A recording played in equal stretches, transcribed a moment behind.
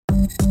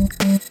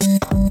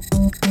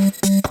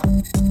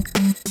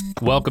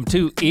Welcome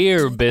to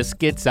Ear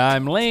Biscuits.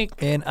 I'm Link.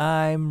 And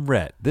I'm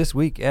Rhett. This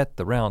week at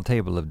the Round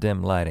Table of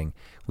Dim Lighting,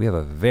 we have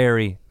a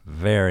very,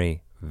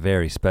 very,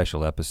 very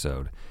special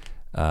episode.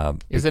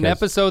 It's an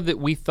episode that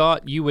we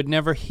thought you would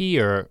never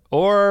hear,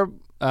 or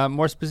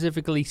more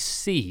specifically,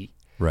 see.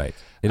 Right.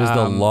 It is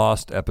the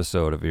lost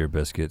episode of Ear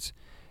Biscuits.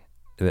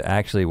 It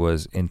actually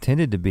was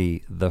intended to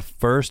be the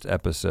first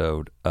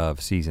episode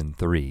of season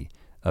 3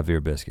 of Ear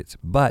Biscuits,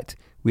 but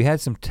we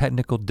had some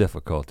technical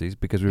difficulties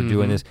because we were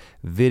doing this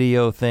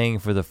video thing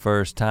for the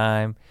first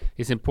time.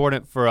 It's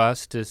important for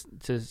us to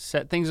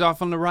set things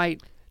off on the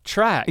right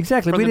track.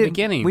 Exactly. From the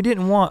beginning. We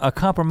didn't want a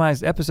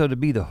compromised episode to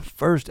be the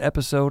first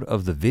episode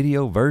of the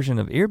video version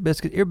of Ear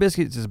Biscuits. Ear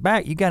Biscuits is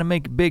back. You got to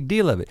make a big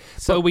deal of it.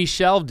 So we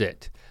shelved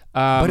it.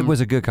 But it was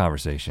a good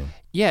conversation.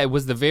 Yeah, it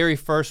was the very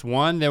first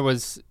one. There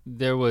was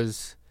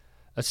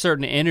a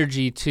certain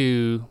energy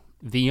to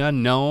the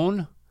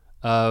unknown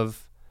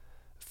of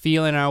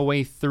feeling our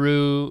way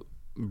through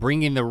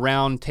bringing the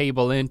round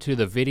table into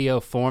the video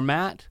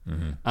format.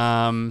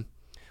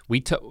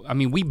 We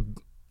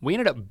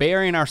ended up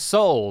burying our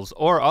souls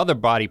or other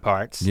body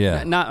parts.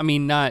 Yeah.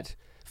 Not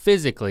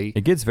physically.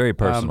 It gets very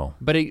personal.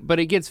 But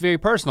it gets very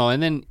personal.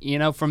 And then,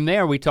 from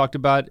there we talked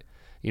about,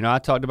 I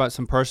talked about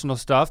some personal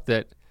stuff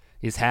that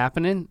is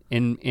happening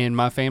in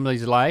my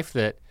family's life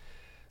that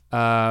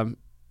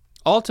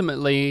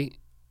ultimately,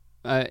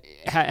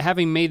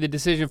 having made the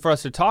decision for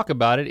us to talk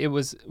about it,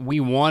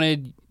 we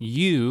wanted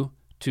you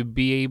to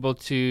be able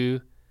to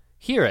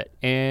hear it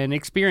and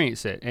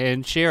experience it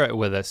and share it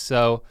with us.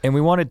 And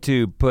we wanted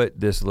to put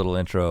this little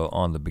intro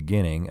on the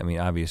beginning. I mean,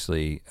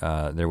 obviously,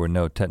 there were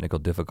no technical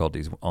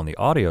difficulties on the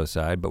audio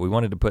side, but we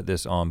wanted to put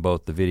this on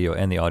both the video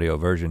and the audio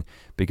version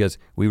because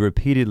we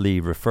repeatedly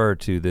refer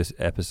to this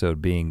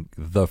episode being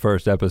the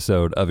first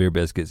episode of Ear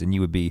Biscuits, and you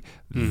would be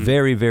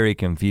very, very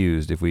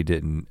confused if we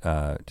didn't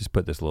just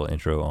put this little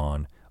intro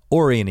on,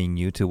 orienting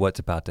you to what's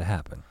about to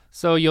happen.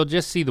 So you'll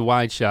just see the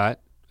wide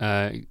shot.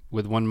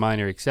 With one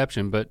minor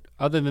exception, but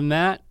other than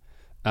that,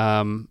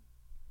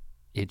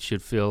 it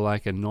should feel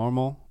like a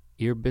normal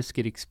Ear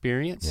Biscuit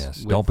experience.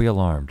 Yes, don't be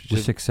alarmed,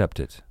 just accept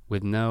it.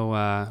 With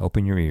no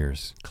open your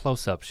ears.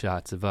 Close-up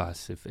shots of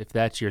us. If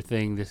that's your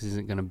thing, this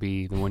isn't gonna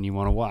be the one you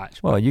wanna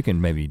watch. Well, you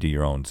can maybe do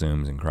your own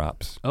zooms and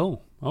crops.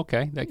 Oh,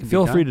 okay, that can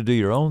Feel be done. free to do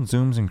your own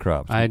zooms and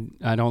crops. I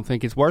don't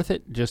think it's worth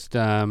it, just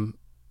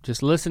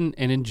listen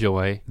and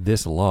enjoy.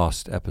 This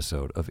lost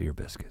episode of Ear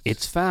Biscuits.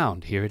 It's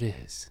found, here it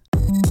is.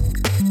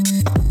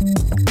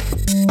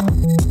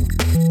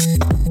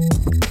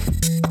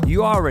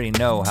 You already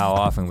know how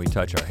often we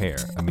touch our hair.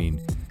 I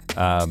mean,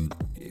 on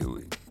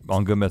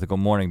Good Mythical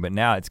Morning, but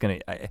now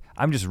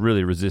I'm just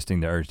really resisting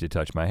the urge to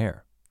touch my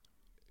hair.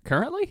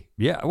 Currently?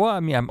 Yeah, well, I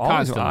mean, I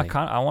want to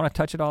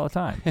touch it all the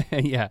time.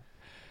 Yeah,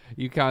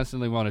 you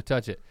constantly want to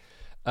touch it.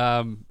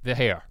 The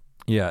hair.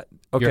 Yeah,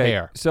 okay. Your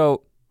hair.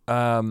 So,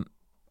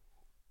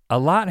 a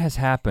lot has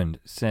happened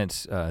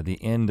since the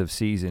end of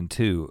season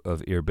 2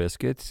 of Ear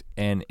Biscuits,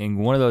 and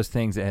one of those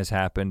things that has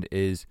happened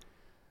is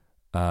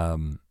a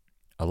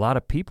lot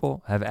of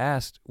people have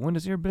asked, when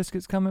is Ear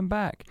Biscuits coming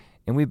back?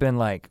 And we've been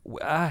like,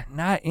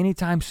 not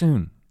anytime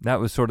soon.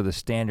 That was sort of the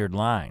standard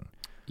line.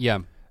 Yeah.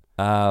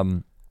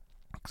 Because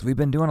we've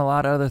been doing a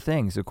lot of other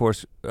things. Of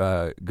course,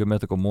 Good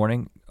Mythical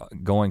Morning,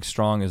 going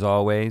strong as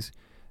always.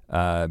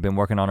 Been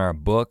working on our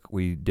book.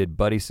 We did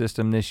Buddy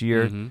System this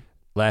year,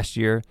 last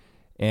year.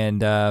 And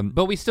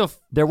but we still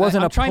there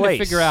wasn't I'm a trying place.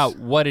 to figure out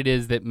what it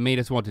is that made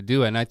us want to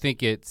do it, and I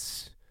think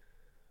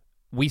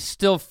we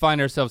still find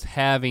ourselves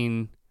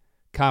having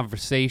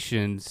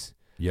conversations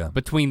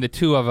between the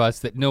two of us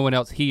that no one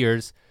else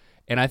hears,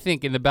 and I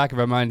think in the back of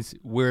our minds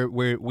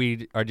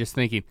we are just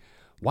thinking,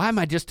 why am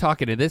I just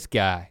talking to this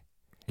guy?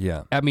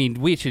 Yeah. I mean,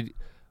 we should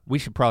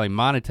probably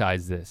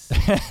monetize this.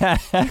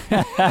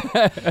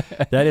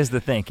 That is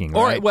the thinking,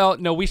 right? Or well,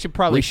 no, we should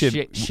probably share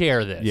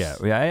this. Yeah,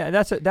 We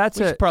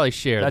should probably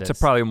share that's this. a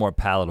probably more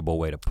palatable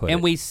way to put it.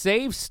 And we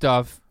save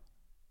stuff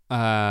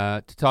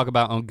to talk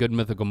about on Good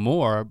Mythical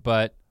More,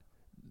 but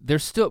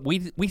there's still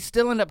we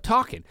still end up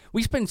talking.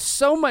 We spend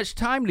so much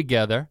time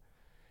together,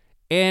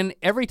 and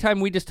every time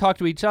we just talk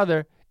to each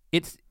other,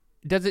 is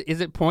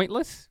it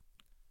pointless?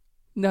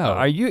 No.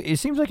 It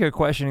seems like you're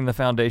questioning the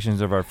foundations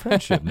of our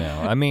friendship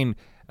now. I mean,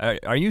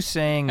 are you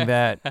saying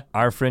that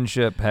our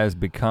friendship has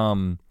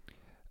become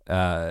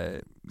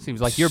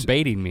seems like you're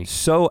baiting me.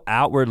 So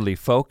outwardly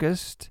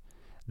focused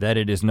that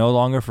it is no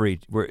longer for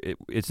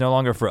it's no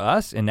longer for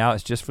us, and now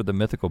it's just for the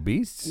mythical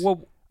beasts?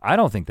 Well, I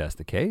don't think that's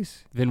the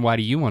case. Then why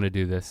do you want to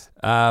do this?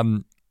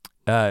 To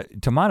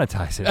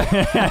monetize it.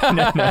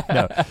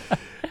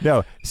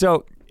 No.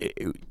 So,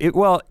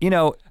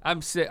 I'm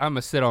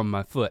gonna sit on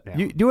my foot now.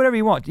 You do whatever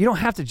you want. You don't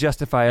have to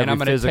justify every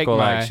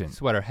physical action. And I'm gonna take my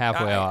sweater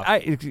halfway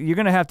off. You're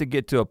gonna have to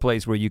get to a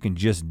place where you can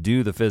just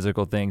do the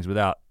physical things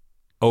without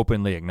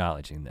openly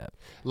acknowledging them.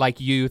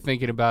 Like you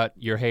thinking about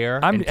your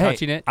hair and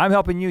touching it? I'm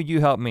helping you, you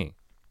help me.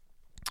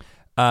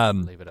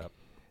 Leave it up.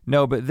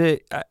 No, but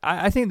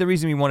I think the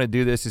reason we want to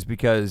do this is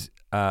because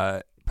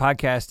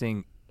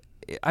podcasting,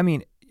 I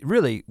mean,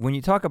 really, when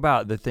you talk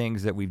about the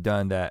things that we've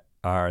done that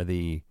are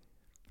the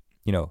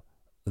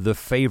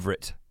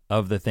favorite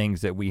of the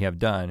things that we have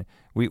done,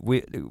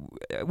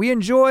 we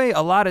enjoy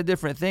a lot of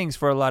different things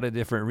for a lot of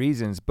different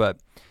reasons, but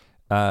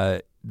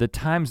the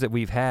times that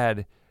we've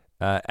had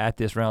at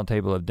this round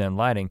table of Den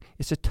Lighting,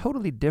 it's a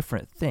totally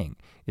different thing.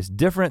 It's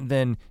different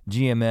than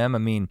GMM. I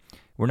mean,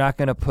 we're not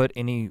gonna put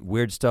any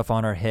weird stuff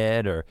on our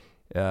head or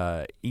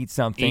eat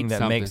something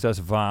that makes us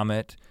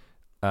vomit,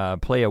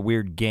 play a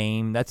weird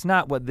game. That's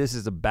not what this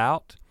is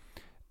about.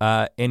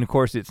 And of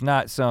course, it's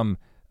not something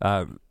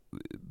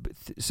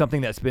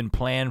that's been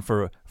planned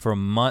for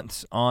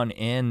months on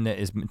end that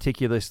is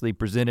meticulously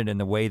presented in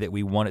the way that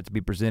we want it to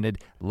be presented,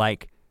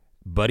 like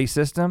Buddy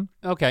System.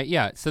 Okay,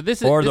 yeah. So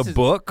this is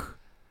book.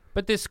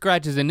 But this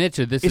scratches an itch.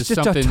 It's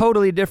just a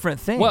totally different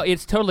thing. Well,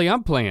 it's totally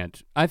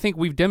unplanned. I think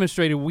we've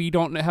demonstrated we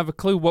don't have a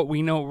clue what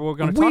we know we're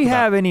going to talk about. We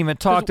haven't even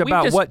talked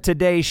about what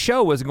today's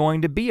show was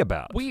going to be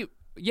about. We've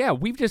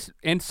just,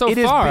 and so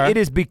far. It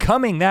is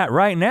becoming that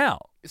right now.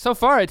 So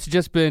far, it's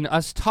just been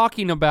us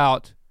talking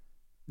about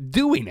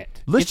doing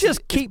it. Let's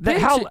just keep that.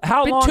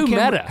 How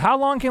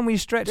long can we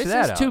stretch that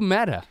out? This is too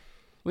meta.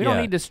 We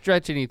don't need to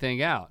stretch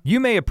anything out. You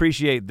may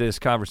appreciate this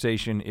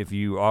conversation if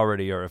you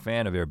already are a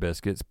fan of Ear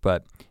Biscuits,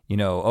 but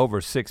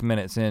over 6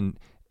 minutes in,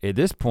 at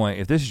this point,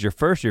 if this is your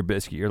first Ear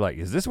Biscuit, you're like,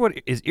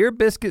 is Ear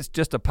Biscuits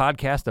just a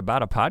podcast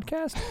about a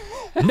podcast?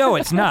 No,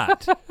 it's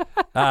not.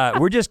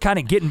 We're just kind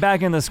of getting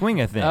back in the swing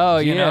of things. Oh,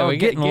 we're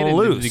getting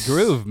loose. Into the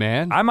groove,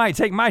 man. I might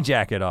take my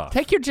jacket off.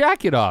 Take your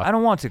jacket off. I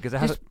don't want to because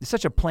it's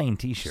such a plain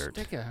t-shirt.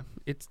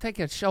 Take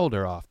a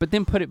shoulder off, but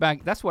then put it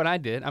back. That's what I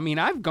did. I mean,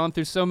 I've gone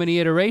through so many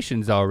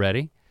iterations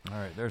already. All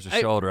right, there's a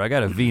shoulder. I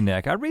got a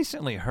V-neck. I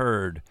recently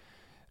heard,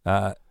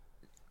 I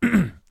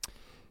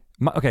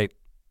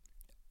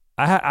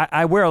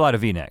wear a lot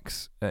of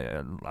V-necks.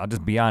 I'll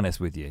just be honest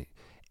with you.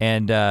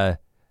 And I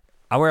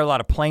wear a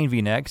lot of plain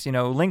V-necks.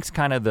 Link's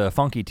kind of the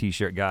funky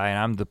t-shirt guy, and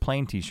I'm the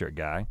plain t-shirt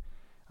guy.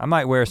 I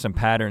might wear some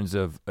patterns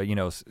of,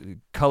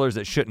 colors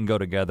that shouldn't go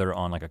together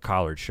on like a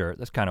collared shirt.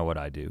 That's kind of what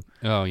I do.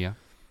 Oh, yeah.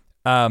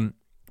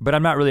 But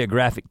I'm not really a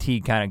graphic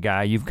tee kind of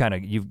guy.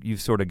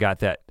 You've sort of got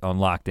that on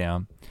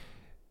lockdown.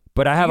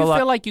 But I have a lot.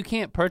 You feel like you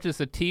can't purchase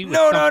a tee with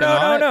something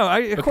on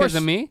it? Because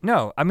of me?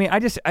 No, I mean, I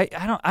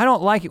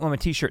don't like it when a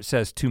t-shirt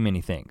says too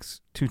many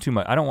things, too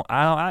much. I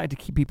like to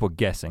keep people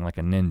guessing like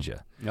a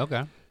ninja.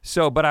 Okay.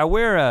 So, but I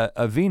wear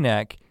a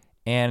V-neck,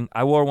 and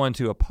I wore one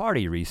to a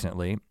party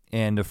recently,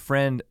 and a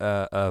friend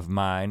of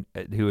mine,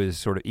 who is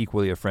sort of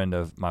equally a friend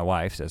of my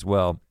wife's as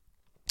well,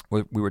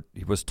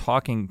 he was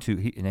talking to,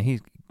 he's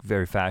a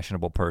very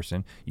fashionable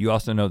person. You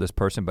also know this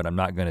person, but I'm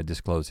not gonna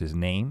disclose his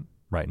name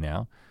right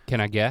now. Can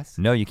I guess?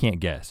 No, you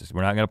can't guess.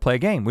 We're not gonna play a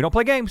game. We don't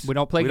play games. We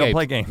don't play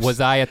games. Was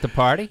I at the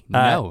party?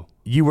 No.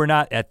 You were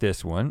not at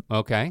this one.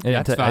 Okay,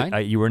 that's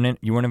fine. You weren't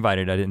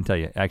invited. I didn't tell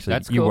you. Actually,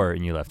 you were,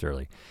 and you left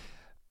early.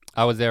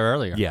 I was there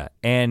earlier. Yeah,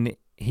 and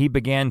he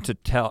began to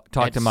talk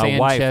to my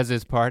wife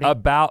Sanchez's party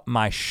about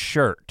my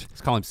shirt.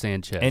 Let's call him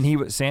Sanchez.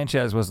 And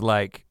Sanchez was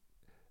like,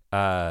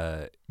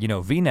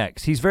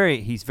 V-necks. He's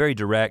very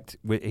direct.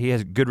 He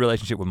has a good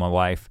relationship with my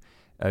wife.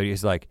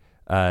 He's like,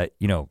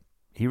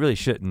 he really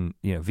shouldn't.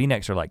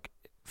 V-necks are like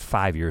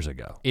 5 years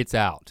ago. It's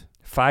out.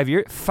 5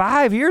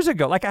 years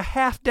ago, like a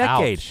half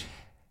decade. Ouch.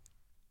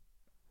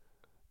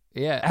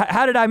 Yeah.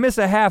 How did I miss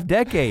a half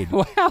decade?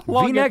 Well,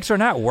 V-necks are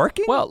not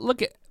working?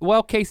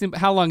 Casey,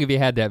 how long have you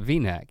had that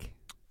V-neck?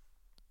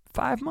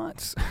 5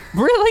 months.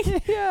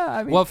 Really? Yeah.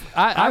 I mean, well,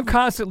 I'm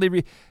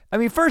constantly.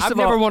 First I've of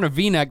all, never worn a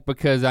V-neck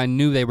because I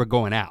knew they were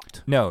going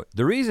out. No,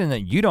 the reason that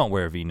you don't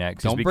wear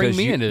V-necks is because bring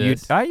me into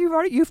this.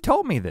 You've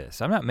told me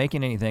this. I'm not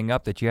making anything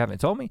up that you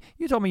haven't told me.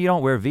 You told me you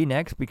don't wear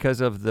V-necks because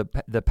of the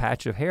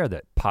patch of hair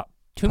that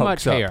Too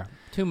much up. hair.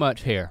 Too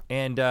much hair.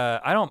 And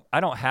I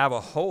don't have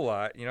a whole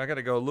lot. I got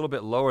to go a little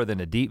bit lower than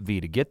a deep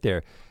V to get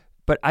there.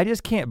 But I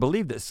just can't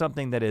believe that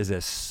something that is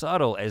as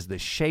subtle as the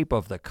shape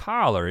of the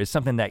collar is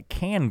something that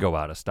can go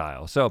out of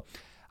style. So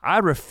I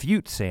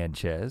refute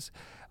Sanchez.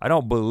 I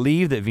don't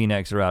believe that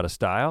V-necks are out of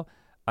style.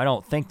 I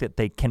don't think that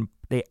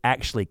they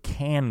actually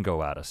can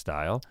go out of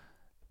style.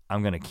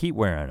 I'm gonna keep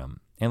wearing them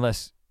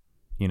unless,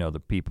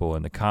 the people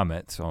in the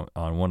comments on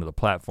one of the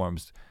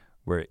platforms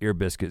where Ear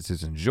Biscuits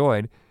is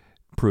enjoyed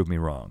prove me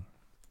wrong.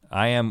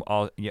 I am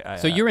all, yeah.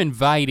 So you're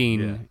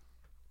inviting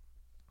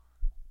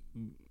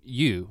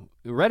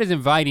Rhett is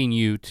inviting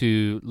you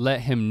to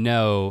let him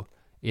know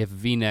if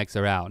V-necks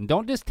are out. And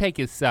don't just take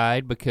his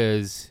side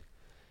because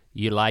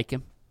you like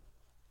him.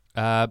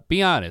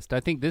 Be honest.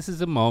 I think this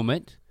is a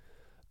moment,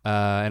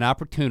 an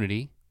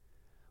opportunity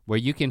where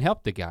you can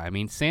help the guy. I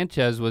mean,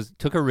 Sanchez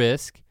took a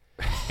risk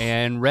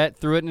and Rhett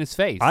threw it in his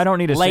face. I don't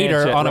need a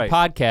later Sanchez, on right. a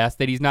podcast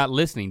that he's not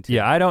listening to.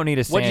 Yeah, I don't need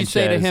a Sanchez. What'd you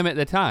say to him at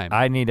the time?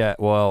 I need a,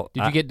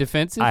 Did you get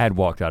defensive? I had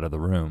walked out of the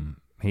room.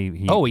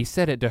 He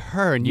said it to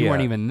her and you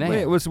weren't even there.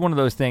 It was one of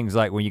those things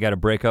like when you got to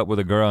break up with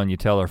a girl and you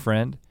tell her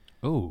friend.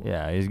 Ooh.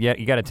 Yeah,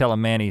 you got to tell a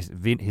man his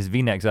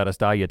V-neck's out of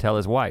style. You tell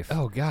his wife.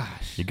 Oh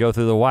gosh. You go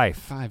through the wife.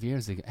 5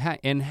 years ago.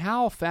 And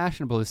how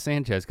fashionable is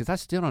Sanchez? Because I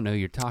still don't know who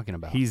you're talking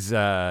about. He's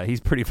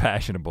pretty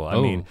fashionable.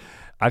 I mean,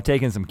 I've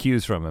taken some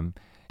cues from him.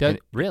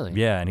 Really?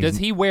 Yeah. And does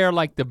he wear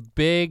like the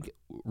big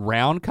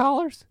round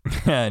collars?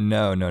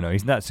 No.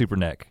 He's not super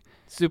neck.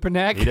 Super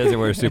neck? He doesn't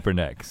wear super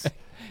necks.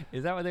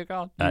 Is that what they're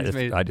called? I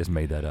just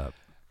made that up.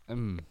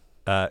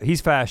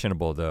 He's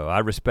fashionable though. I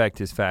respect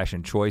his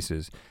fashion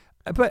choices.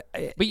 But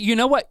you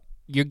know what?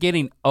 You're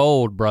getting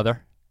old,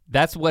 brother.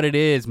 That's what it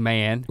is,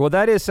 man. Well,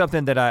 that is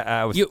something that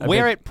I was.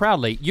 Wear it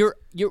proudly. You're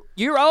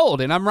old,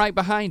 and I'm right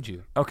behind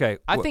you. Okay.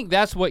 I think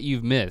that's what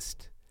you've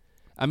missed.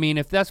 I mean,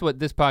 if that's what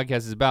this podcast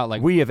is about,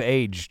 like we have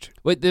aged.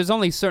 But there's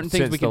only certain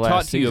things we can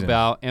talk to you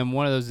about, and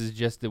one of those is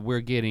just that we're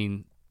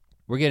getting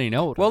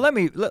older. Well,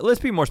 let's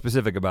be more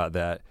specific about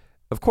that.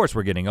 Of course,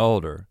 we're getting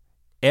older.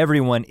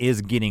 Everyone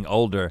is getting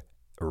older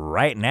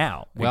right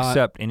now,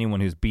 except anyone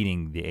who's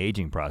beating the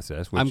aging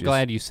process. I'm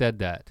glad you said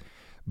that,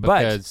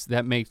 because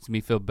that makes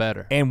me feel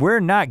better. And we're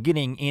not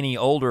getting any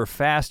older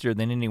faster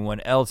than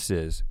anyone else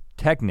is,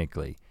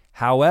 technically.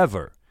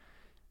 However,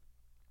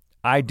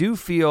 I do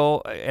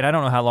feel, and I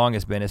don't know how long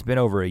it's been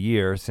over a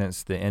year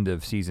since the end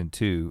of season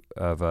 2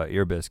 of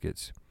Ear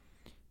Biscuits.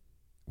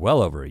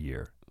 Well over a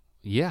year.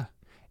 Yeah.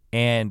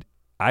 And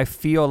I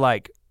feel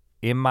like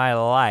in my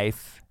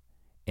life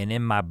and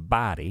in my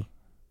body,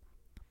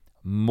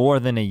 more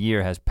than a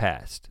year has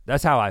passed.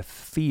 That's how I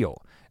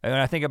feel. And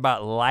when I think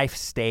about life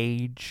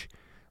stage,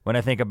 when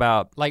I think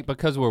about— Like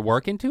because we're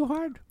working too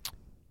hard?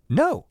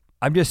 No,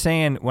 I'm just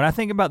saying when I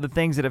think about the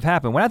things that have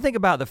happened, when I think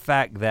about the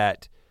fact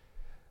that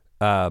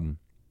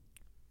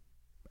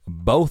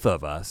both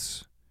of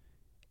us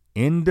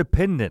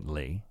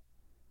independently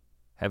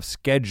have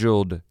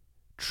scheduled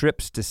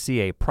trips to see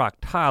a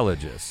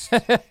proctologist.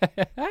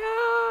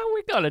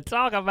 We're gonna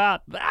talk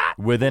about that.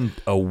 Within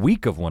a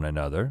week of one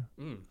another.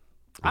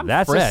 I'm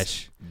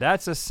fresh.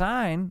 That's a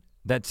sign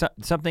that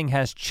something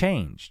has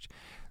changed.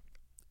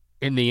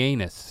 In the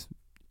anus.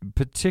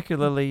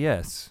 Particularly,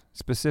 yes,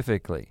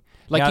 specifically.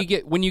 Like now,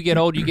 when you get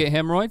old, you get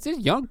hemorrhoids.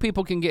 Young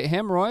people can get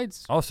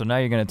hemorrhoids. Also, now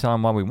you're gonna tell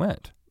them why we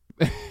went.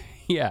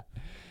 Yeah,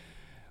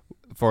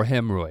 for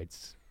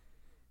hemorrhoids.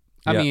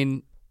 I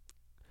mean,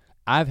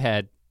 I've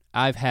had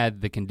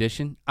the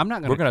condition. I'm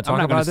not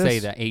gonna say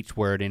the H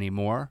word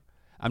anymore.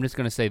 I'm just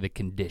gonna say the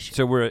condition.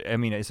 So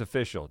it's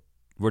official.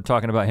 We're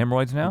talking about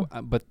hemorrhoids now?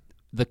 But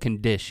the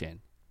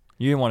condition.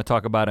 You didn't want to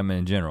talk about them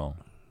in general.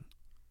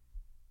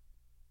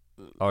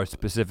 Or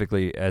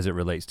specifically as it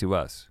relates to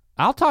us.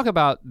 I'll talk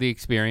about the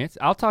experience.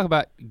 I'll talk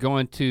about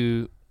going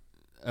to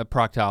a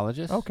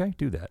proctologist. Okay,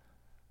 do that.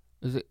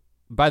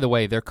 By the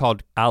way,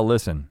 I'll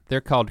listen. They're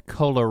called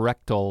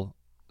colorectal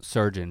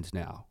surgeons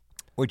now.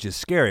 Which is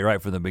scary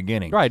right from the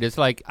beginning. Right, it's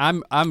like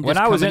I'm just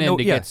coming in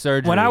to get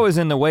surgery. When I was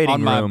in the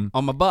waiting room.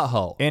 On my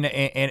butthole.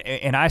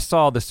 And I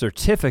saw the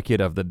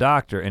certificate of the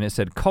doctor and it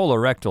said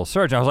colorectal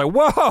surgeon. I was like,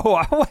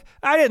 whoa,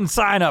 I didn't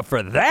sign up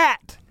for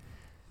that.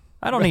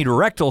 I don't need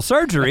rectal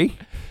surgery.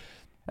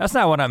 That's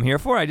not what I'm here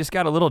for. I just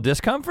got a little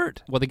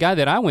discomfort. Well, the guy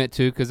that I went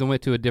to, because I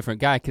went to a different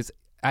guy, because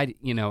I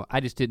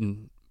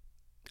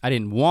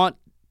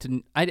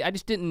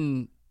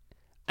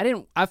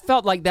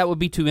felt like that would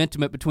be too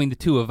intimate between the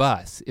two of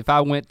us. If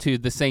I went to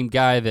the same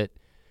guy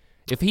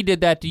if he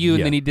did that to you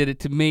and then he did it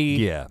to me.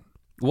 Yeah.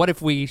 What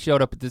if we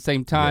showed up at the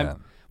same time? Yeah.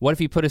 What if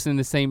he put us in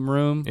the same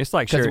room? It's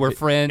like because we're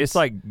friends. It's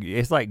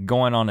like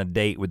going on a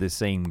date with the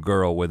same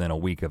girl within a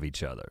week of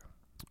each other.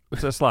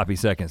 It's a sloppy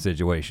second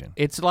situation.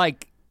 It's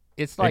like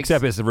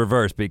except it's the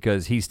reverse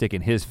because he's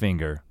sticking his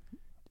finger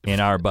in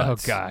our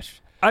butts. Oh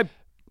gosh.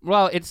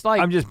 Well, it's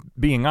like— I'm just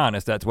being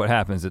honest, that's what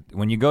happens.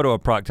 When you go to a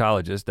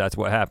proctologist, that's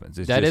what happens.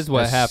 That is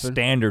what happens.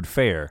 Standard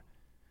fare.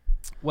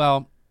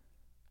 Well,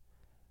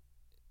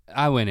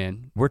 I went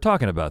in. We're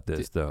talking about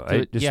this though.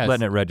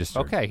 Letting it register.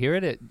 Okay, here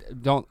it is.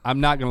 I'm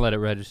not gonna let it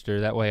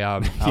register. That way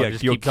I'll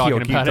just keep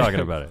talking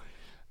about it.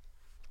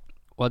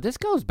 Well, this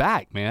goes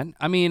back, man.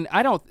 I mean,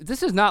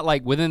 this is not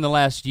like within the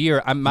last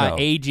year, my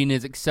aging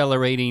is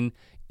accelerating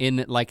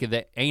in like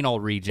the anal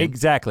region.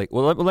 Exactly.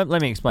 Well,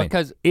 let me explain.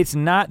 Because it's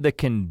not the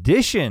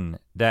condition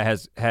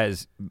that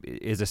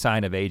is a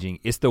sign of aging.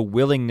 It's the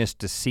willingness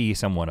to see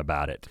someone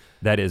about it.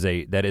 That is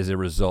a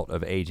result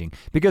of aging.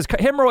 Because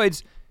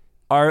hemorrhoids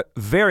are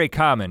very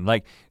common.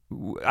 Like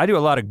I do a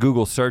lot of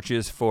Google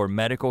searches for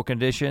medical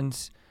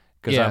conditions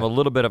because I'm a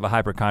little bit of a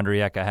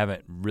hypochondriac. I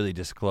haven't really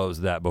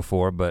disclosed that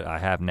before, but I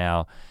have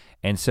now.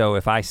 And so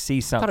if I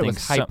see something— I thought it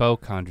was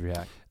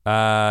hypochondriac.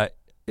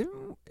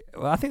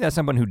 Well, I think that's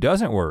someone who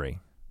doesn't worry.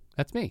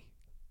 That's me.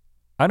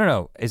 I don't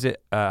know. Is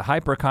it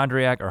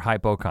hypochondriac or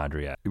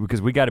hypochondriac?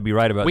 Because we got to be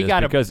right about this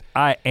because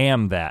I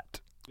am that.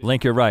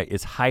 Link, you're right.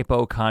 It's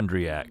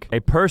hypochondriac. A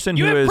person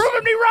who is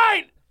proven me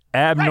right.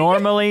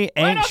 Abnormally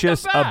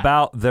anxious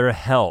about their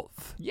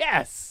health.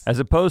 Yes. As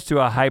opposed to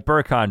a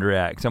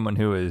hyperchondriac, someone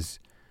who is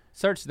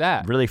search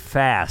that really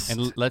fast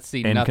and let's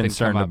see and nothing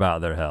concerned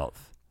about their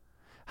health.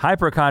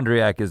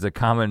 Hypochondriac is a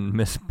common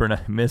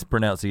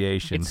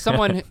mispronunciation. It's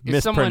someone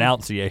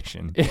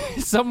mispronunciation.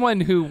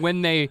 Someone who,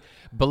 when they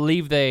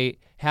believe they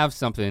have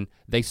something,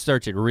 they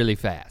search it really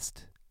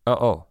fast.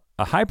 A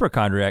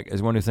hypochondriac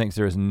is one who thinks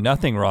there is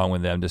nothing wrong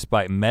with them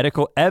despite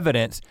medical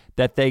evidence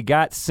that they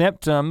got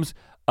symptoms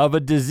of a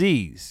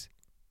disease.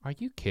 Are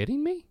you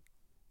kidding me?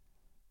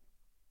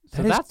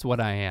 So that's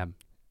what I am.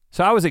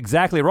 So I was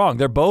exactly wrong.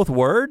 They're both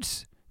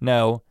words?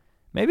 No.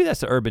 Maybe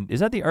that's is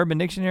that the Urban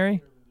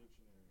Dictionary?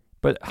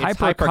 But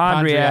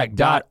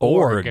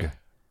hypochondriac.org.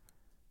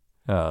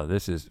 Oh,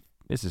 this is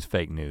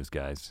fake news,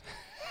 guys.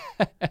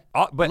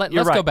 But let's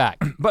go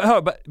back.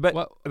 But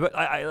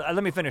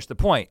let me finish the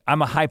point.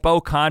 I'm a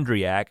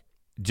hypochondriac,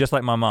 just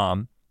like my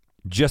mom,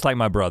 just like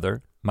my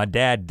brother. My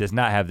dad does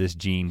not have this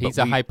gene. He's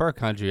a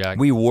hypochondriac.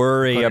 We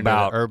worry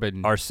about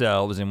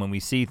ourselves and when we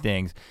see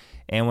things.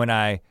 And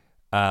when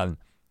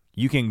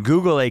you can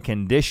Google a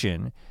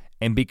condition,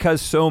 and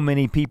because so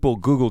many people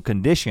Google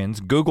conditions,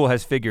 Google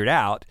has figured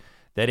out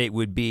that it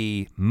would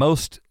be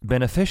most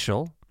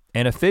beneficial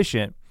and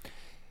efficient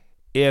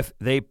if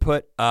they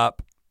put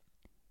up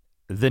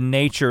the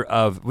nature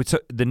of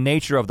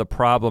the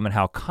problem and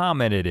how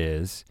common it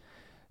is,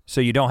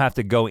 so you don't have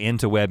to go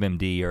into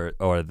WebMD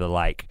or the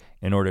like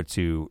in order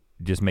to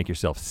just make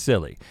yourself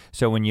silly.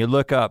 So when you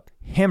look up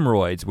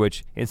hemorrhoids,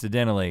 which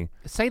incidentally,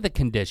 say the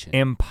condition,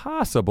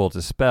 impossible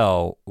to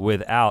spell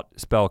without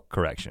spell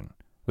correction.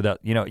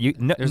 Without,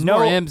 there's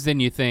more M's than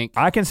you think.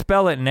 I can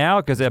spell it now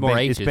because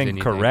it's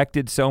been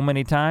corrected so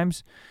many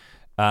times.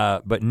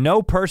 But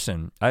no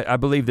person, I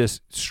believe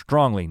this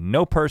strongly,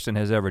 no person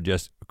has ever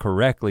just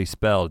correctly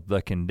spelled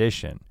the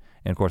condition.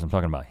 And of course I'm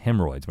talking about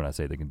hemorrhoids when I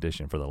say the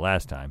condition for the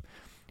last time.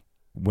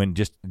 When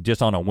just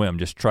on a whim,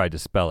 just tried to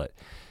spell it.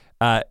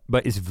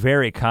 But it's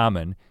very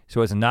common.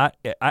 So it's not,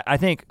 I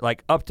think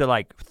like up to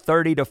like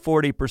 30 to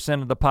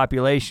 40% of the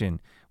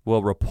population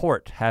will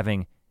report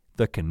having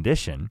the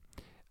condition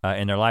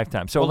in their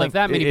lifetime. So if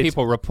that many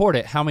people report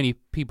it, how many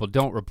people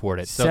don't report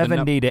it? So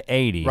 70 to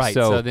 80. Right,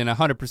 so then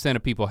 100%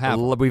 of people have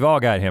it. We've all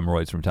got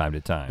hemorrhoids from time to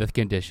time. The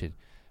condition.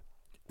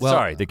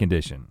 The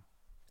condition.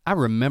 I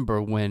remember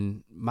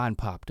when mine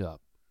popped up,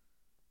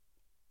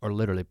 or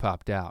literally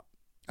popped out.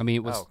 I mean,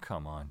 it was. Oh,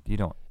 come on, you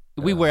don't.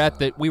 We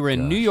were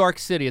in New York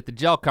City at the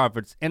Gel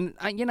Conference, and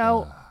I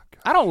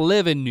don't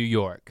live in New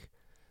York,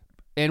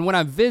 and when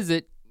I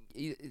visit,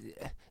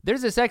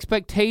 there's this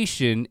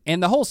expectation,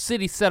 and the whole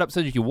city's set up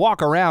so that you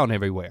walk around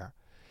everywhere.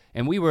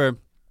 And we were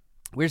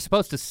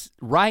supposed to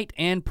write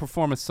and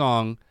perform a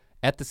song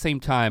at the same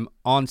time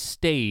on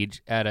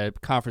stage at a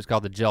conference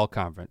called the Gel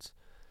Conference.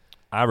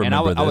 I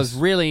remember this.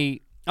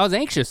 I was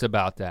anxious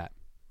about that.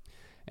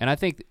 And I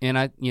think,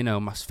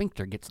 my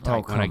sphincter gets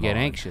tight when I get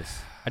anxious.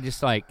 I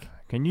just like.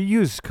 Can you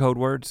use code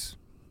words?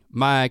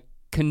 My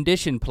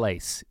condition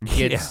place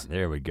gets,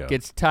 there we go.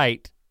 Gets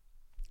tight.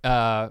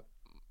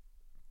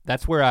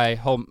 That's where I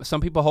hold,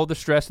 some people hold the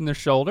stress in their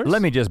shoulders.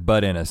 Let me just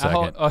butt in a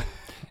second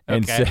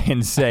and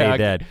say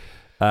that,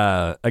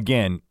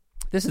 again.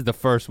 This is the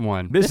first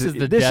one. This is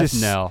the death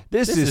knell.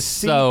 This is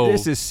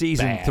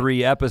season bad.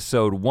 3,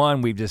 episode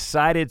 1. We've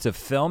decided to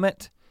film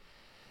it,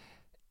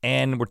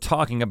 and we're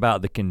talking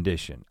about the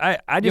condition.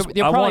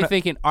 You're probably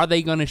thinking, are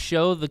they gonna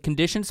show the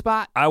condition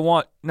spot?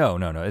 No,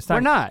 it's not.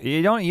 We're not.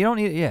 You don't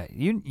need,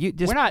 you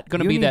just. We're not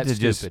gonna be that stupid.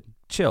 Just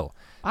chill.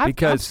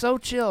 I'm so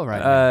chill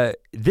right now.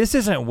 This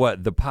isn't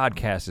what the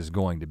podcast is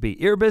going to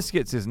be. Ear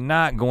Biscuits is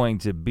not going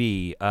to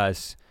be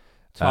us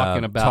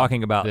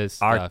talking about this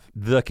stuff.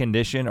 The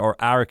condition or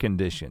our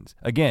conditions.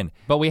 Again.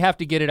 But we have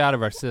to get it out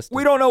of our system.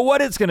 We don't know what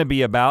it's gonna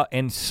be about,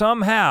 and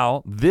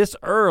somehow this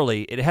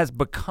early it has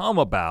become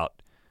about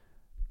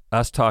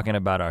us talking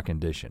about our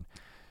condition.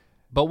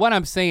 But what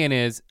I'm saying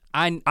is,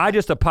 I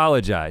just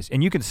apologize,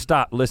 and you can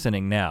stop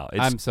listening now.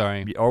 I'm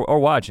sorry. Or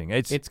watching.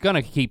 It's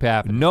gonna keep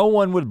happening. No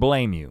one would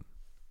blame you.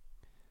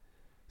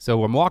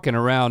 So I'm walking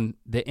around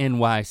the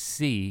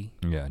NYC.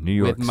 Yeah, New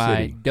York with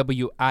my City.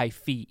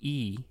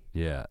 WIFE.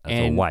 Yeah, that's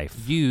a wife.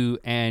 You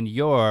and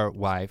your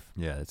wife.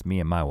 Yeah, it's me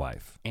and my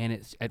wife. And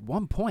it's at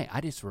one point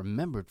I just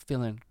remembered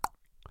feeling.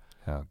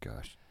 Oh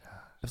gosh.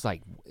 It's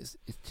like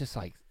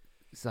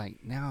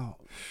now.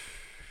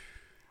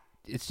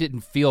 It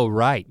didn't feel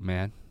right,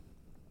 man,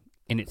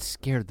 and it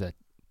scared the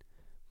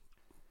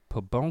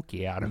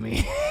pabonky out of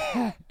me.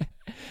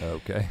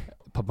 Okay.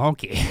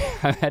 Pabonky.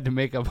 I had to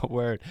make up a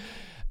word.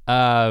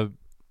 Upon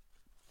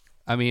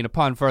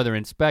further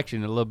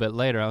inspection, a little bit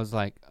later, I was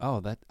like,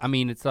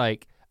 it's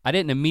like, I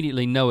didn't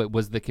immediately know it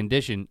was the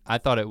condition. I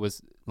thought it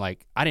was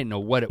like, I didn't know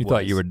what it was. You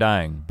thought you were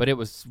dying. But it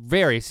was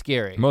very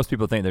scary. Most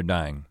people think they're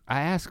dying.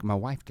 I asked my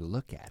wife to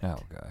look at it. Oh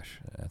gosh,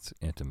 that's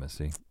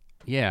intimacy.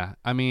 Yeah,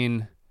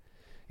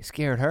 it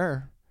scared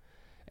her.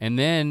 And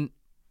then,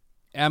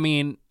 I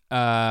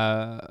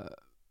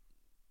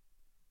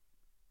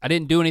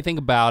didn't do anything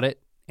about it,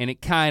 and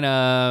it kind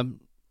of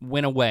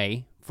went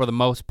away for the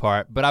most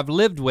part, but I've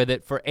lived with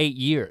it for 8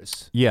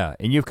 years. Yeah,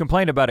 and you've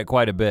complained about it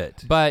quite a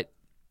bit. But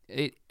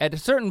at a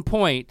certain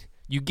point,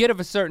 you get of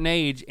a certain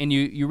age and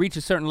you reach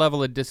a certain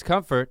level of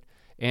discomfort,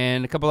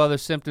 and a couple other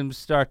symptoms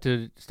start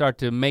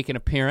to make an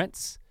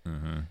appearance.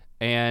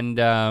 And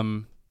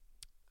then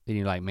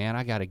you're like, man,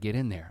 I gotta get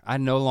in there. I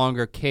no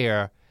longer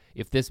care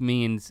if this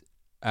means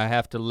I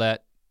have to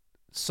let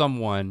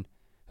someone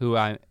who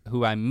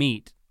I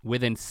meet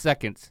within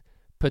seconds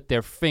put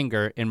their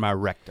finger in my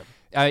rectum.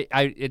 I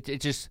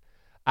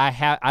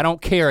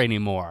don't care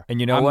anymore. And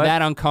you know I'm what?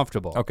 that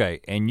uncomfortable. Okay,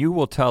 and you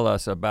will tell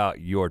us about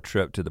your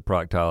trip to the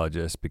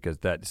proctologist because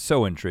that's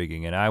so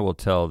intriguing, and I will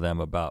tell them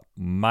about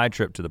my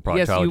trip to the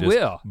proctologist. Yes, you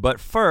will. But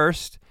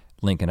first,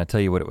 Lincoln, I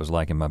tell you what it was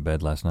like in my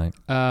bed last night.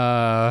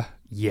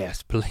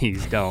 Yes,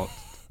 please don't.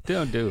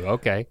 Don't do,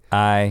 okay.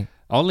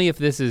 Only if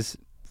this is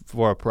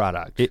for a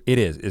product. It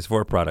is, it's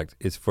for a product.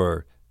 It's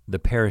for the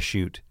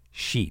parachute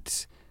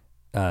sheets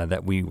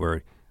that we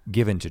were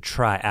given to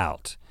try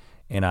out.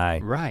 And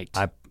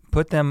I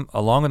put them,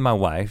 along with my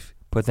wife,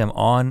 put them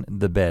on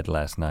the bed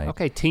last night.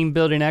 Okay, team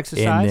building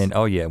exercise. And then,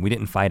 oh yeah, we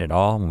didn't fight at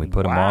all when we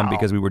put them on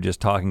because we were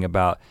just talking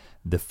about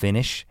the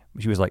finish.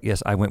 She was like,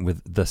 yes, I went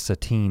with the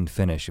sateen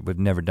finish. We've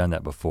never done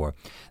that before.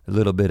 A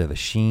little bit of a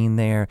sheen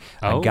there.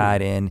 I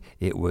got in,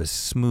 it was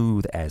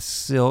smooth as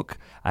silk.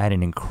 I had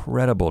an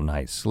incredible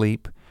night's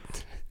sleep.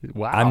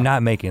 Wow. I'm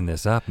not making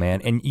this up,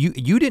 man. And you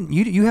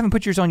haven't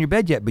put yours on your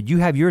bed yet, but you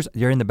have yours,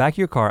 they're in the back of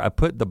your car. I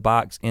put the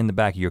box in the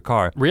back of your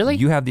car. Really?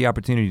 You have the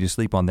opportunity to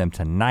sleep on them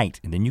tonight,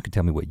 and then you can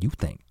tell me what you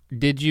think.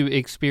 Did you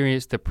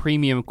experience the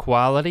premium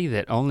quality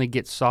that only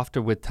gets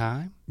softer with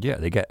time? Yeah,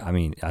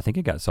 I think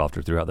it got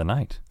softer throughout the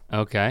night.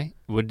 Okay.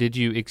 Well, did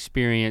you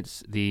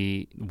experience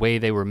the way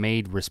they were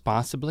made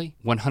responsibly?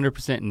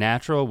 100%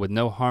 natural with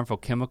no harmful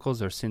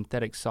chemicals or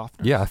synthetic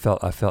softeners? Yeah,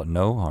 I felt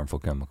no harmful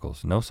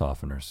chemicals, no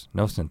softeners,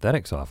 no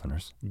synthetic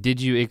softeners.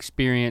 Did you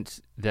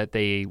experience that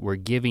they were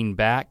giving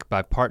back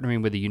by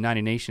partnering with the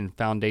United Nations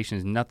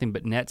Foundation's Nothing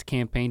But Nets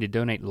campaign to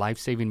donate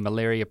life-saving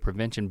malaria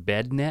prevention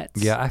bed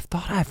nets? Yeah, I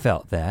thought I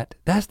felt that.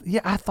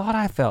 I thought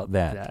I felt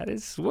that. That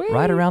is sweet.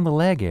 Right around the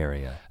leg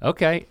area.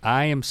 Okay,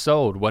 I am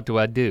sold. What do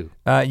I do?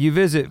 You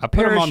visit. I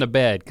put them on the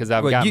bed because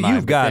I've got mine.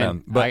 You've got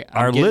them, but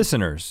our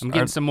listeners. I'm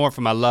getting some more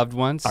for my loved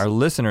ones. Our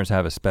listeners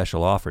have a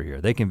special offer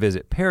here. They can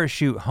visit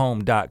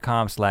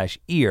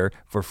parachutehome.com/ear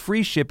for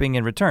free shipping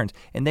and returns,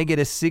 and they get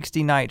a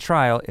 60-night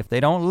trial. If they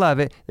don't love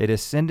it, they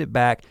just send it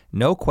back,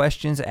 no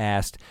questions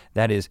asked.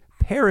 That is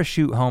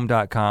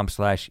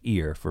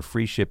parachutehome.com/ear for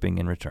free shipping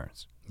and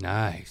returns.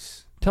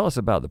 Nice. Tell us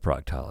about the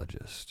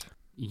proctologist.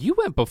 You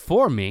went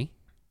before me,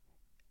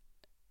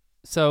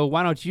 so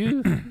why don't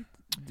you?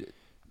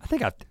 I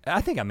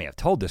think I may have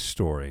told this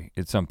story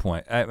at some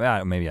point.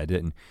 Maybe I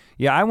didn't.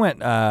 Yeah, I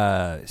went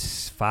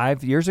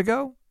 5 years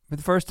ago for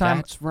the first time.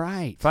 That's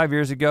right. 5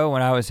 years ago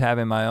when I was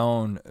having my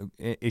own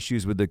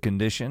issues with the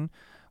condition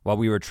while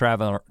we were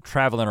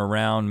traveling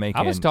around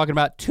making. I was talking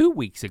about 2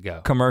 weeks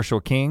ago.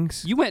 Commercial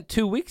Kings. You went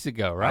 2 weeks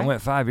ago, right? I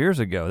went 5 years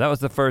ago. That was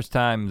the first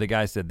time the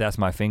guy said, "That's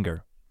my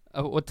finger."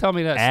 Well, tell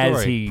me that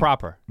story.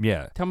 Proper.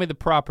 Yeah. Tell me the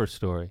proper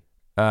story.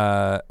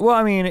 Well,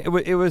 I mean,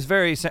 it was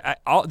very.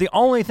 The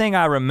only thing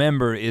I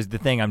remember is the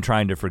thing I'm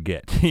trying to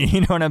forget.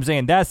 You know what I'm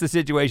saying? That's the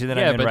situation that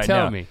I'm in right now. Yeah, but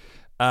tell me.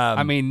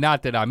 I mean,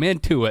 not that I'm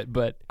into it,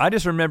 but I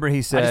just remember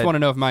he said. I just want to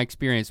know if my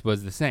experience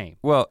was the same.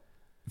 Well,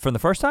 from the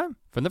first time?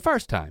 From the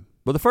first time.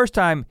 Well, the first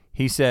time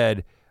he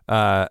said,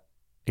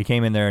 he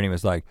came in there and he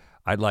was like,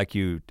 "I'd like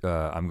you,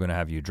 I'm gonna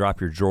have you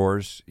drop your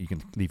drawers. You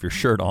can leave your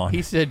shirt on."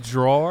 He said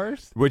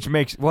drawers? Which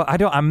makes, well,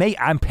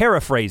 I'm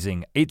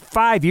paraphrasing.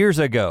 5 years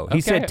ago, he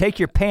said, "Take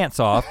your pants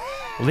off,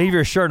 leave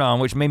your shirt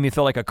on," which made me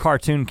feel like a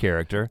cartoon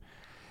character.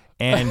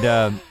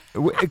 And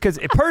because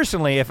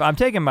personally, if I'm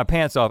taking my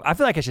pants off, I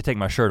feel like I should take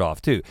my shirt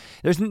off too.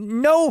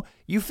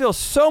 You feel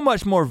so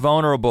much more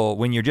vulnerable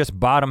when you're just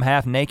bottom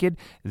half naked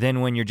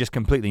than when you're just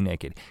completely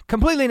naked.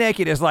 Completely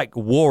naked is like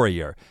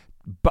warrior.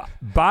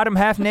 Bottom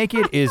half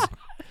naked is,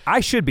 I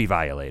should be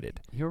violated.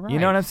 You're right. You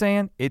know what I'm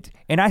saying?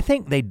 And I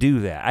think they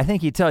do that. I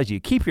think he tells you,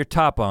 keep your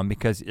top on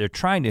because they're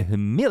trying to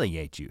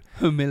humiliate you.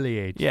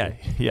 Humiliate you.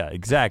 Yeah,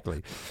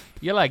 exactly.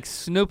 You're like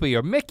Snoopy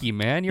or Mickey,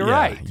 man. You're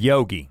right.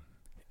 Yogi.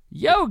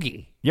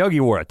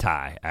 Yogi wore a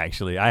tie,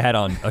 actually. I had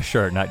on a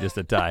shirt, not just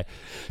a tie.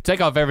 Take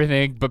off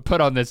everything, but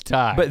put on this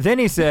tie. But then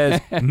he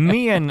says,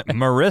 me and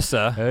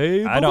Marissa,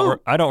 hey, I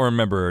don't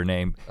remember her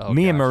name. And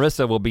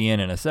Marissa will be in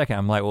a second.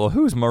 I'm like, well,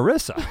 who's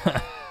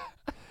Marissa?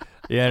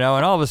 You know,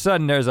 and all of a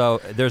sudden there's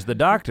the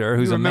doctor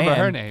who's you a man.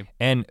 remember her name.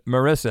 And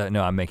Marissa,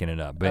 no, I'm making it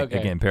up, but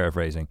again,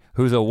 paraphrasing,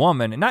 who's a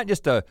woman, and not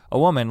just a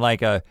woman like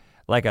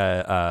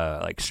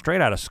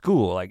straight out of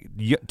school, like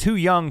too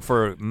young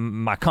for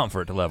my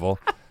comfort level.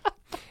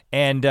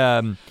 And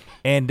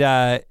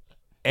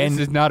this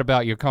is not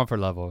about your comfort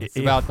level. It's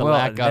about the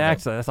lack of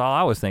it. That's all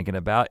I was thinking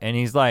about. And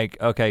he's like,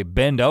 okay,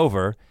 bend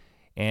over,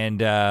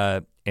 and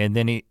then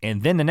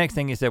the next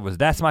thing he said was,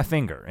 "That's my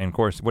finger." And of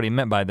course, what he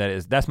meant by that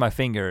is, "That's my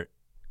finger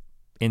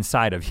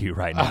inside of you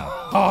right now."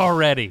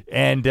 Already.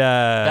 And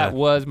that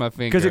was my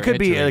finger. Because it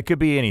could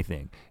be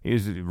anything. He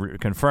was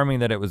confirming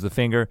that it was the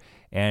finger,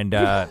 and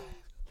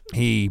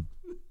he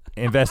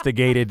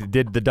investigated,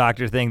 did the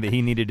doctor thing that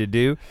he needed to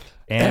do.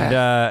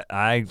 And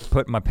I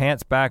put my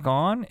pants back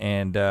on,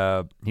 and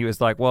he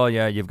was like, well,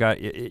 yeah, you've got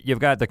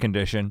the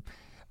condition,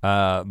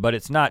 but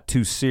it's not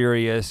too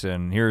serious,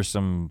 and here's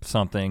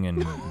something,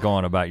 and go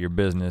on about your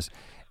business.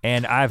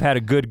 And I've had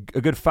a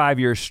good 5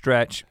 year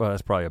stretch. Well,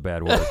 that's probably a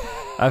bad word.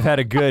 I've had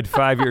a good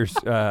 5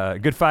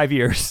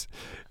 years,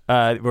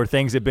 where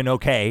things have been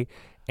okay.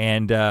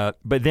 And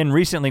but then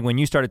recently, when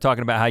you started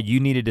talking about how you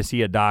needed to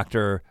see a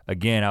doctor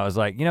again, I was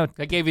like,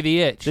 that gave you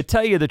the itch. To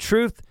tell you the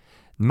truth,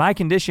 my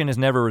condition has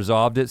never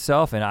resolved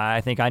itself, and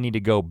I think I need to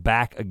go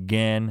back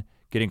again,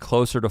 getting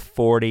closer to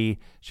 40.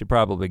 Should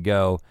probably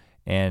go.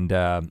 And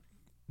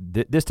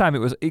this time it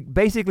was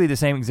basically the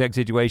same exact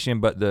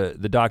situation, but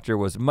the doctor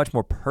was much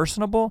more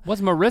personable. Did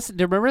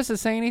Marissa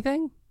say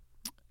anything?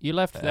 You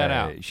left that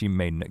out. She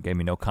gave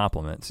me no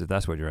compliments, if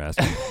that's what you're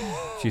asking.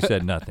 She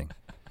said nothing.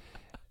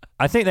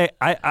 I think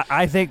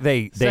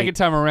they second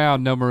time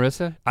around, no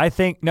Marissa? I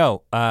think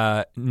no.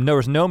 There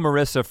was no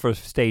Marissa for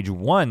stage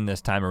 1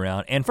 this time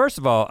around. And first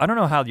of all, I don't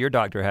know how your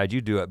doctor had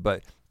you do it,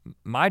 but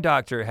my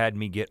doctor had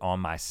me get on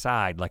my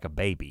side like a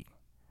baby.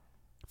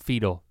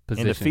 Fetal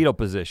position. In the fetal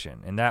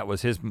position, and that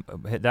was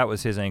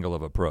his angle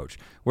of approach.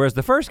 Whereas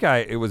the first guy,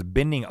 it was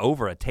bending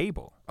over a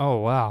table. Oh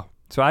wow!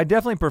 So I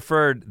definitely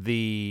preferred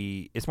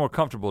it's more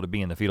comfortable to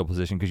be in the fetal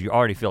position because you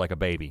already feel like a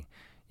baby.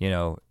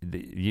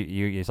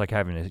 It's like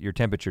having your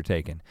temperature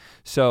taken.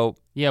 So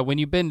yeah, when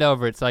you bend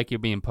over, it's like you're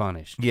being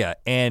punished. Yeah,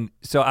 and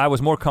so I was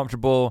more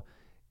comfortable.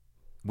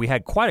 We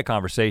had quite a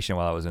conversation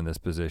while I was in this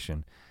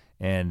position,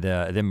 and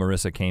then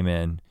Marissa came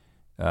in,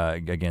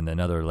 again,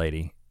 another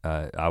lady.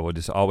 I will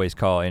just always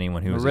call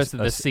anyone who is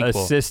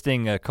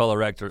assisting a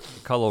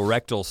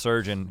colorectal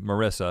surgeon,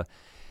 Marissa.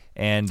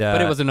 And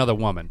but it was another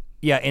woman.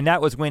 Yeah, and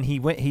that was when he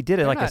did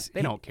it.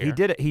 They don't care.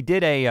 He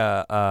did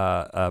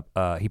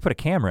he put a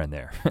camera in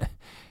there.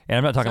 And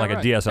I'm not talking like a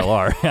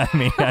DSLR. I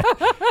mean,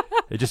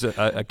 it's just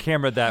a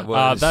camera that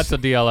was. That's a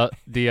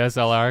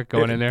DSLR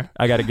going in there.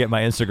 I got to get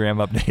my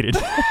Instagram updated.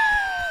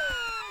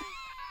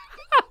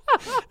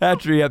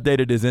 After he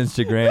updated his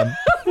Instagram.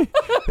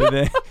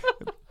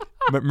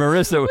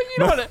 Marissa,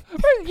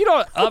 you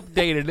don't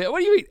update it. What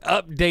do you mean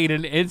update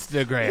an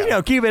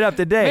Instagram? Keep it up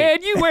to date.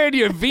 Man, you wearing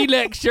your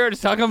V-neck shirts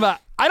talking about.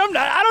 I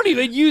don't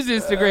even use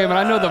Instagram, and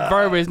I know the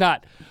verb is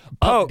not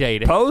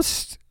updated.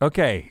 Post?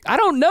 Okay. I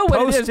don't know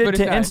what it is. Post it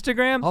to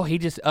Instagram? Oh, he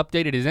just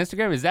updated his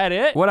Instagram. Is that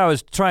it? What I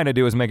was trying to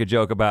do was make a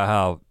joke about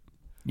how,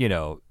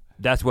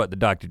 that's what the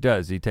doctor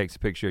does. He takes a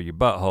picture of your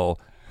butthole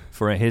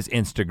for his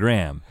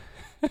Instagram.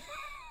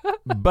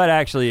 But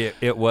actually,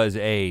 it was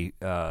a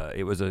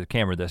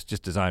camera that's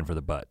just designed for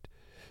the butt,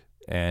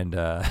 and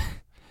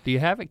do you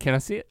have it? Can I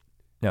see it?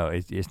 No,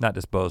 it's not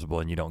disposable,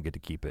 and you don't get to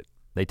keep it.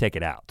 They take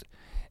it out,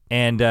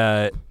 and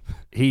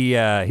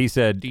he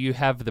said, "Do you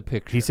have the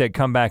picture?" He said,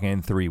 "Come back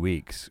in 3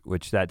 weeks,"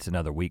 which that's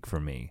another week for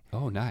me.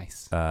 Oh,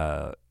 nice.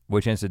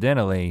 Which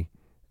incidentally,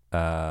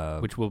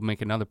 which will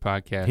make another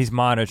podcast. He's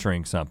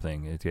monitoring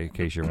something, in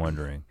case you're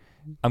wondering.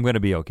 I'm gonna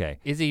be okay.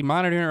 Is he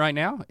monitoring it right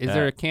now? Is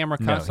there a camera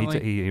constantly?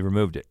 No, he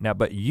removed it. Now,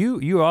 but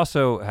you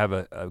also have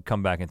a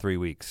come back in 3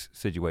 weeks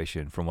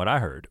situation from what I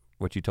heard,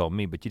 what you told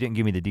me, but you didn't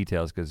give me the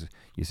details because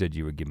you said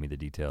you would give me the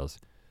details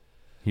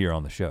here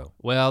on the show.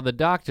 Well, the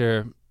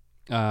doctor,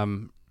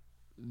 the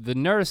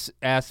nurse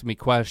asked me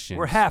questions.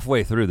 We're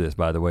halfway through this,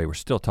 by the way. We're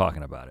still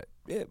talking about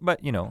it,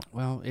 but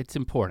Well, it's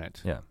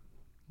important. Yeah.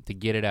 To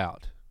get it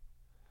out.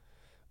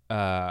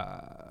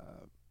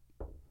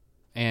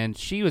 And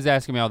she was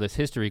asking me all this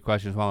history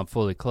questions while I'm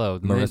fully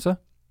clothed. Marissa?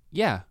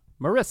 Yeah,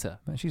 Marissa.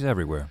 Man, she's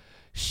everywhere.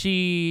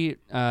 She,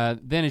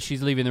 then as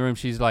she's leaving the room,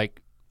 she's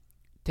like,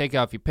 take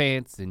off your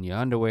pants and your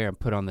underwear and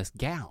put on this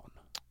gown.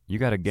 You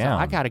got a gown?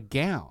 So I got a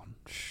gown.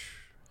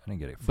 I didn't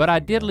get it. But I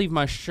did leave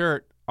my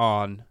shirt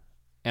on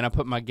and I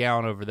put my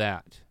gown over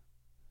that.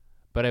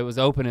 But it was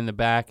open in the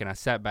back and I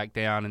sat back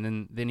down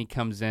and then he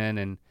comes in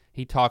and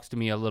he talks to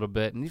me a little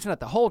bit. And he's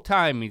not the whole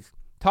time he's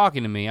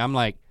talking to me, I'm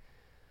like,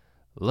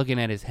 looking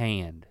at his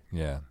hand.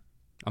 Yeah.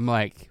 I'm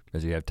like.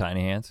 Does he have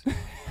tiny hands?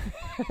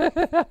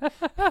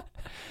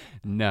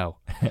 No.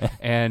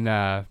 And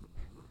I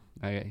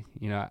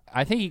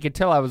think he could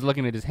tell I was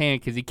looking at his hand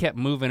because he kept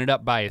moving it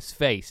up by his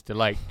face to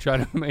like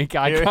try to make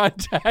eye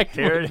contact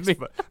with me.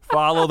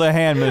 Follow the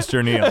hand,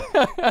 Mr. Neal.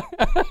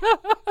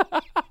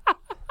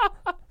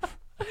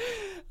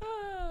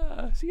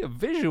 See, a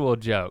visual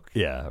joke.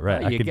 Yeah,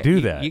 right. I could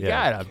do that. You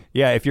got him.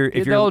 Yeah, if you're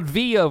the old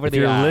V over the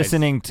eyes. If you're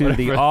listening to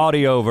the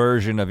audio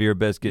version of your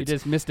Biscuits, you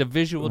just missed a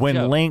visual joke.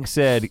 When Link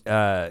said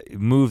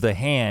move the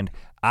hand,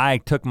 I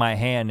took my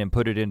hand and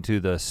put it into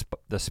the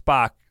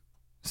Spock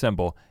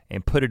symbol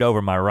and put it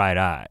over my right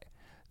eye.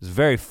 It's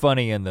very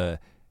funny in the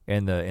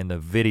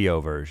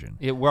video version.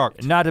 It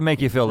worked. Not to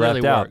make you feel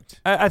left out. Worked.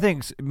 I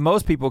think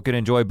most people can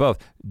enjoy both.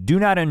 Do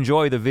not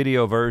enjoy the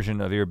video version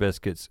of your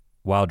Biscuits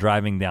while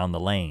driving down the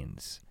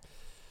lanes.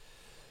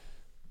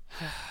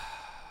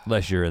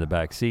 Unless you're in the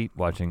back seat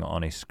watching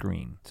on a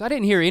screen. So I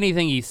didn't hear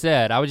anything he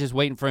said. I was just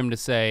waiting for him to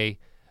say,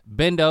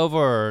 bend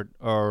over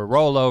or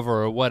roll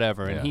over or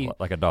whatever. And yeah,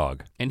 like a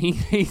dog. And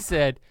he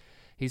said,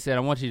 I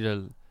want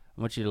you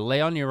to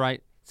lay on your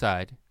right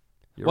side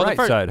Your right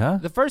side, huh?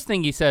 The first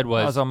thing he said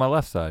was, I was on my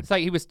left side. It's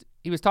like he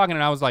was talking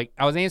and I was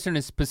answering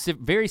his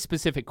very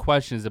specific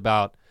questions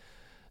about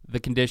the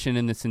condition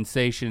and the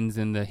sensations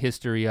and the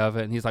history of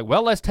it. And he's like,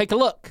 well, let's take a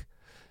look.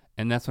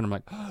 And that's when I'm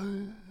like,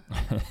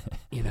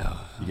 you know.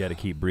 You gotta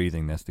keep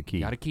breathing, that's the key.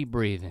 You gotta keep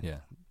breathing. Yeah.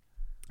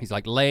 He's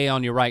like, lay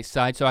on your right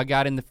side. So I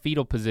got in the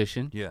fetal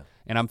position. Yeah.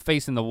 And I'm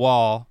facing the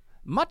wall,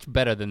 much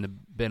better than the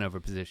bent over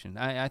position.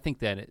 I think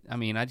that,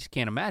 I just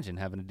can't imagine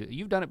having to do,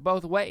 you've done it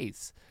both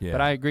ways. Yeah.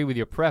 But I agree with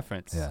your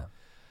preference. Yeah.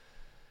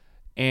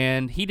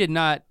 And he did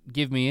not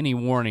give me any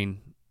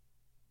warning.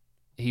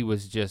 He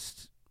was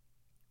just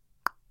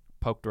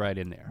poked right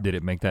in there. Did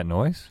it make that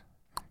noise?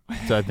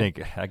 So I think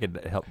I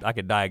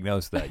could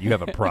diagnose that. You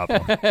have a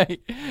problem.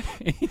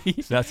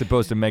 It's not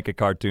supposed to make a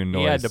cartoon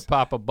noise. He had to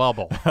pop a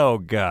bubble. Oh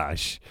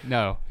gosh.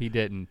 No, he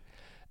didn't.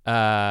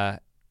 And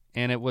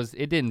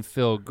it didn't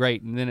feel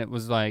great. And then it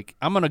was like,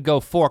 I'm gonna go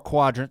 4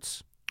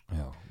 quadrants.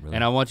 Oh, really?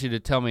 And I want you to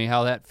tell me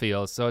how that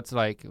feels. So it's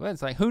like,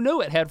 who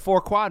knew it had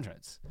 4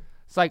 quadrants?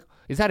 It's like,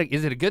 is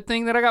it a good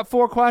thing that I got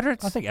 4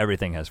 quadrants? I think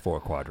everything has 4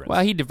 quadrants.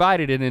 Well, he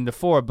divided it into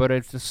 4, but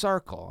it's a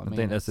circle. I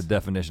think that's the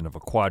definition of a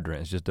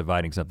quadrant. It's just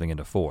dividing something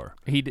into 4.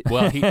 He did.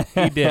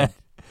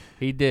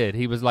 He did.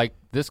 He was like,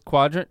 this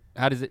quadrant,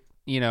 how does it,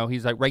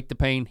 he's like, rate the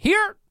pain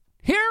here,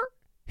 here,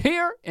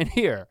 here, and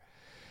here.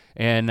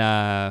 And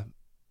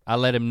I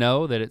let him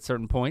know that at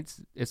certain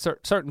points,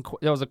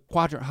 there was a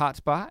quadrant hot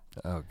spot.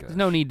 Oh, gosh. There's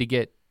no need to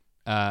get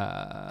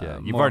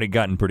you've already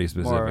gotten pretty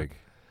specific.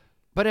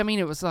 But I mean,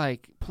 it was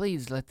like,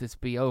 please let this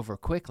be over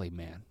quickly,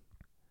 man.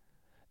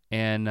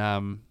 And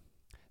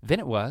then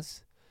it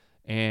was.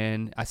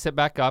 And I sat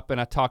back up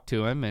and I talked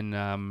to him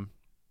and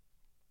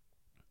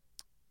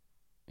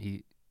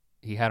he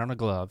had on a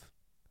glove.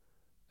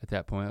 At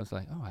that point, I was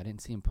like, oh, I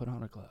didn't see him put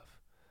on a glove.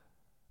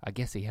 I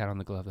guess he had on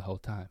the glove the whole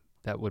time.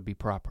 That would be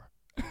proper.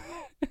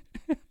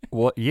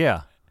 Well,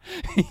 yeah.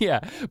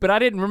 Yeah, but I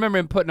didn't remember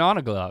him putting on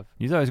a glove.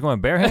 You thought he was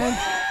going barehanded?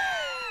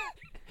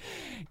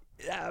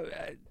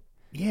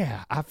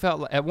 Yeah,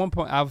 at one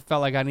point I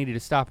felt like I needed to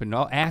stop and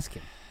ask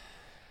him.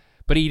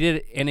 But he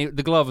did, and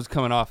the glove was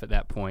coming off at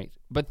that point.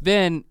 But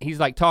then he's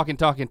like talking,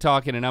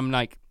 and I'm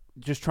like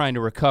just trying to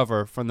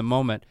recover from the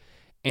moment.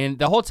 And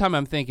the whole time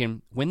I'm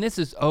thinking, when this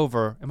is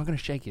over, am I gonna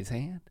shake his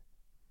hand?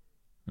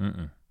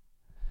 Mm-mm.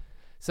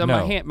 So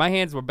no. my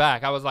hands were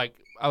back. I was like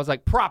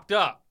propped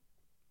up.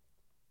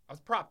 I was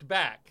propped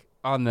back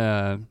on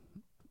the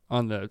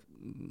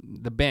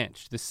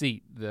bench, the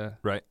seat, the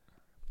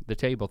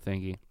table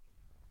thingy.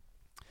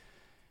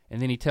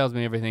 And then he tells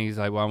me everything. He's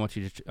like, "Well, I want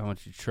you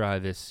to try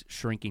this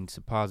shrinking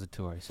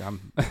suppository." So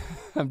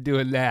I'm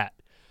doing that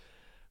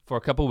for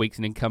a couple weeks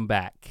and then come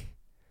back.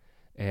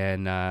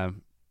 And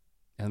I'm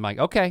like,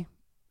 "Okay."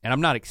 And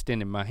I'm not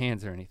extending my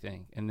hands or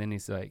anything. And then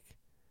he's like,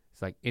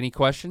 "Any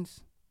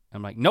questions?"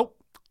 I'm like, "Nope."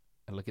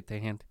 I look at the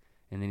hand.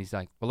 And then he's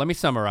like, "Well, let me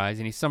summarize."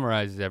 And he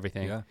summarizes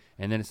everything. Yeah.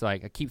 And then it's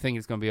like, I keep thinking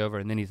it's gonna be over.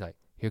 And then he's like,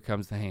 "Here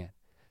comes the hand."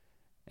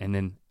 And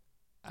then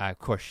I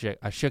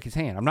shook his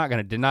hand. I'm not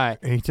gonna deny it.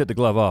 He took the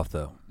glove off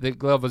though. The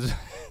glove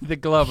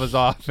was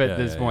off at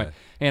this point.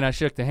 Yeah. And I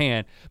shook the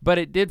hand. But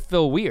it did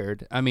feel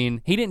weird. I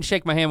mean, he didn't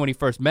shake my hand when he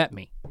first met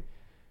me.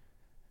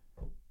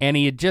 And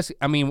he had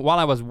while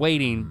I was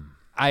waiting,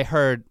 I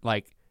heard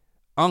like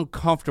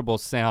uncomfortable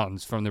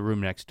sounds from the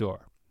room next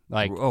door.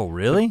 Like, oh,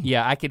 really?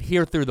 Yeah, I could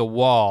hear through the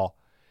wall.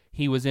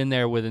 He was in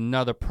there with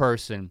another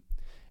person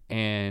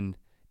and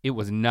it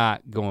was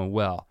not going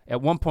well.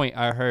 At one point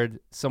I heard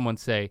someone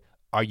say,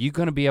 "Are you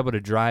gonna be able to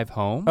drive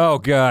home?" Oh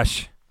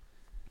gosh.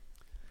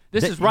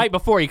 This is right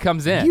before he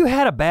comes in. You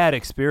had a bad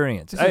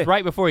experience. This is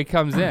right before he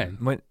comes in.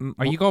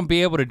 Are you gonna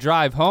be able to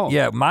drive home?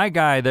 Yeah, my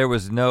guy, there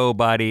was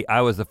nobody.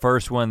 I was the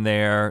first one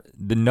there.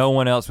 No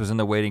one else was in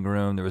the waiting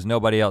room. There was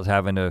nobody else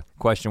having to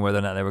question whether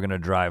or not they were gonna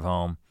drive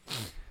home.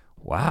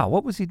 Wow,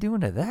 what was he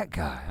doing to that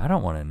guy? I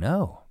don't wanna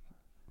know.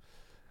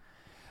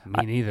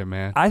 Me neither,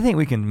 man. I think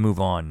we can move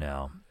on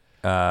now.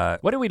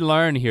 What did we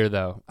learn here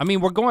though? I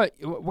mean,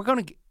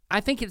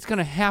 I think it's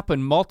gonna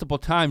happen multiple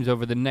times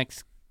over the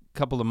next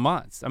couple of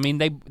months. I mean,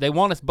 they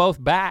want us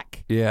both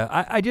back. Yeah,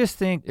 I just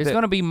think there's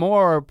gonna be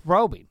more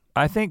probing.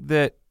 I think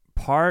that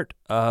part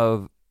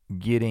of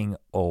getting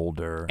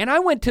older. And I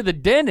went to the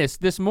dentist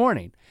this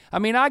morning. I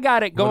mean, I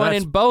got it going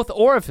in both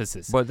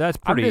orifices. But that's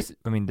pretty,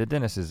 the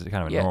dentist is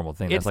kind of a normal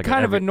thing. It's that's like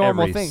kind of a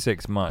normal every thing.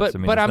 6 months.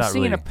 But I'm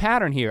seeing a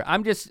pattern here.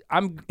 I'm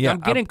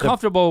getting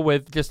comfortable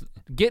with just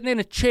getting in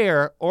a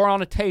chair or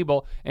on a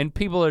table and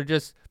people are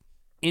just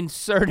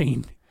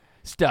inserting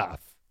stuff.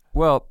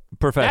 Well,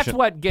 that's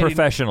what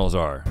professionals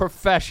are.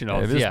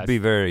 Professionals, yes. Be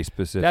very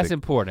specific. That's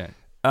important.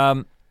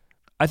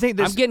 I think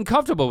I'm getting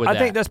comfortable with that. I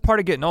think that's part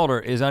of getting older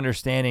is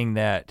understanding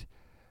that,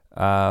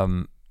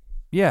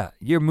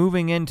 you're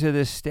moving into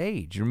this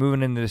stage. You're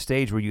moving into the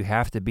stage where you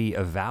have to be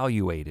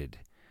evaluated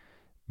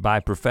by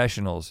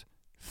professionals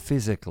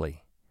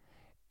physically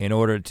in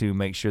order to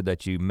make sure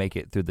that you make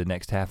it through the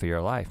next half of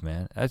your life,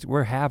 man.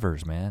 We're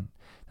havers, man.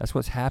 That's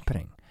what's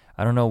happening.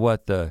 I don't know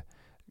what the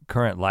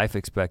current life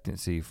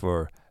expectancy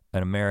for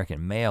an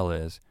American male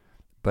is,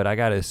 but I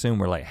gotta assume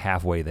we're like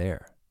halfway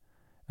there.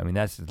 I mean,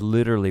 that's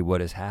literally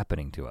what is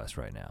happening to us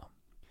right now.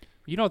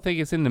 You don't think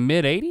it's in the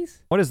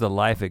mid-80s? What is the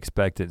life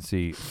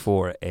expectancy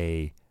for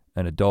an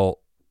adult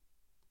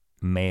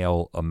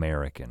male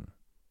American?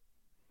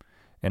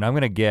 And I'm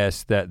gonna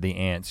guess that the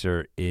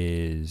answer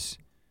is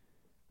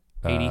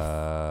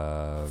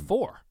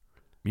 84.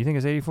 You think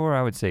it's 84?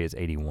 I would say it's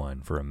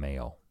 81 for a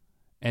male.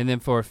 And then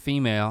for a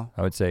female,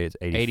 I would say it's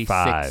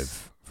 85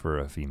 86. for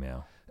a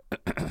female.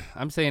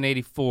 I'm saying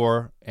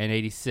 84 and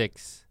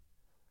 86.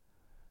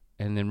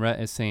 And then Rhett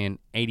is saying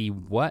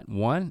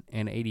 1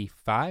 and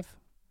 85?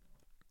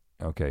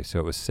 Okay, so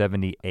it was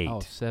 78. Oh,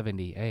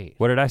 78.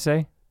 What did I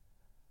say?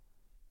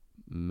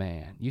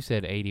 Man, you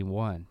said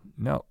 81.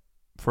 No,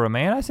 for a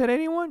man I said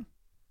 81?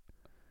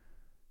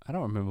 I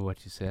don't remember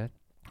what you said.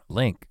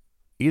 Link,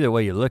 either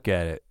way you look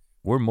at it,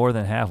 we're more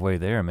than halfway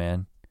there,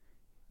 man.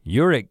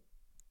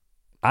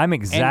 I'm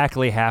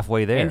exactly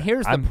halfway there. And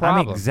here's the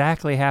problem. I'm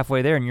exactly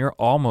halfway there and you're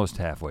almost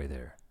halfway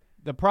there.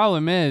 The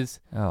problem is,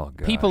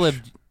 people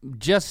have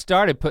just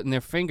started putting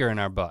their finger in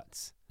our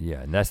butts.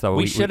 Yeah, and that's all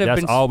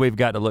we've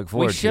got to look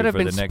forward to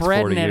for the next 40 years. We should have been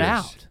spreading it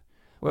out.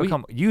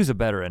 Well, use a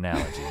better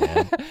analogy,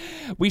 man.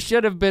 We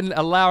should have been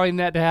allowing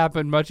that to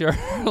happen much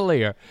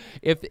earlier.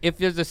 If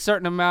there's a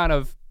certain amount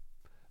of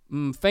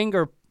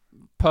finger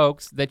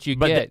pokes that you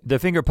get. The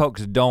finger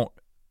pokes don't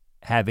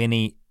have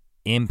any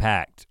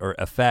impact or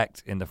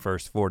effect in the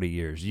first 40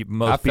 years.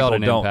 Most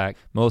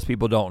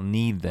people don't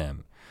need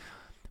them.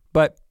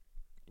 But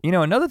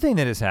another thing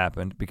that has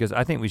happened, because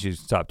I think we should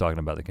stop talking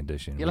about the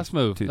condition. Yeah, let's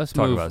move. Let's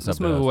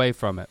move away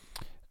from it.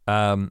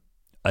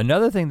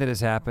 Another thing that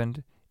has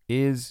happened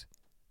is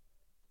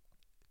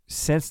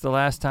since the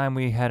last time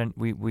we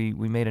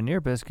made a near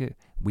biscuit,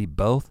 we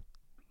both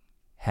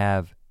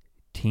have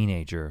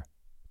teenager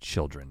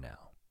children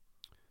now.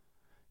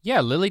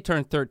 Yeah, Lily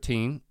turned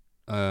 13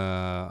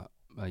 a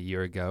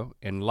year ago,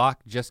 and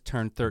Locke just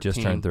turned 13.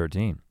 Just turned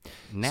 13.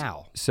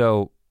 Now.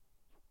 So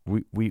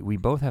we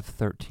both have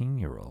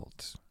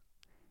 13-year-olds.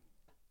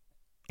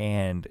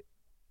 And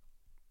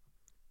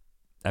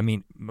I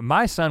mean,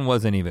 my son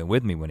wasn't even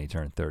with me when he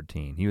turned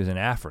 13. He was in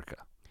Africa.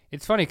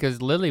 It's funny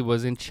because Lily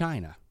was in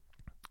China.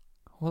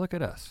 Well, look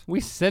at us.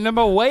 We send them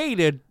away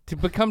to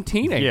become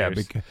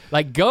teenagers. Yeah,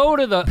 like go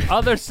to the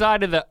other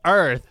side of the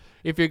earth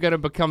if you're gonna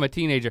become a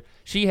teenager.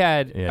 She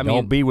had,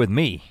 don't be with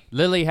me.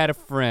 Lily had a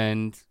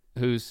friend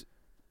who's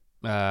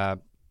one of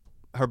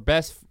her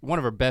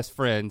best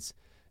friends'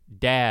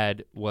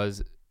 dad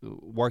was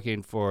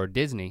working for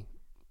Disney,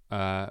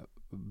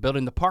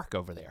 building the park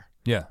over there.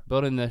 Yeah.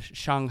 Building the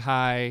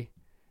Shanghai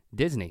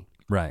Disney.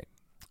 Right.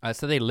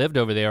 So they lived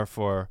over there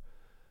for,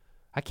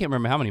 I can't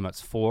remember how many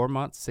months, 4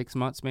 months, 6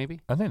 months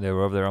maybe? I think they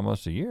were over there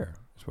almost a year.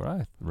 That's what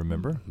I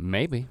remember.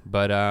 Maybe,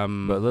 but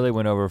Lily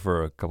went over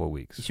for a couple of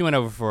weeks. She went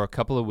over for a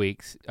couple of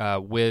weeks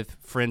with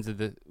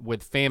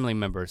with family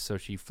members, so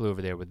she flew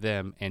over there with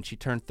them, and she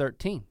turned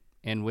 13,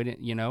 and we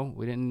didn't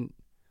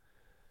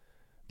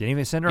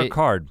even send her a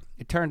card.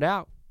 It turned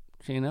out,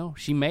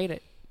 she made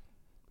it.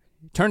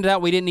 Turned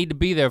out we didn't need to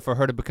be there for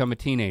her to become a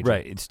teenager.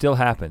 Right, it still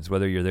happens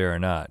whether you're there or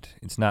not.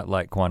 It's not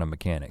like quantum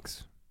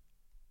mechanics.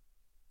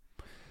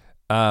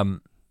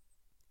 And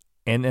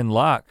then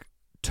Locke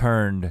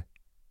turned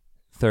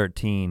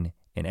 13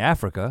 in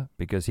Africa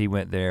because he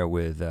went there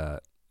with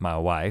my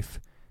wife,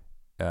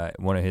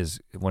 one of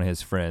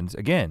his friends.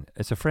 Again,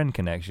 it's a friend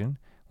connection.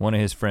 One of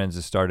his friends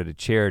has started a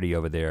charity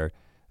over there,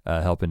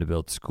 helping to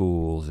build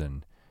schools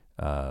and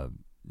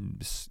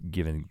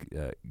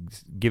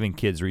giving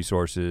kids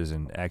resources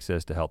and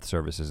access to health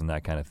services and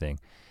that kind of thing.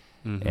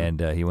 Mm-hmm.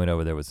 And he went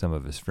over there with some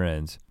of his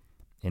friends,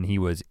 and he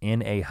was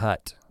in a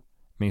hut.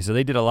 I mean, so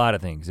they did a lot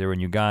of things. They were in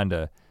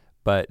Uganda,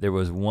 but there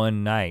was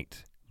one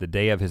night, the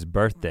day of his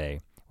birthday,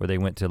 where they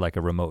went to like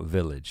a remote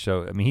village.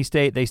 So I mean,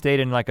 they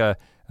stayed in like a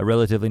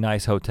relatively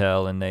nice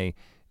hotel, and they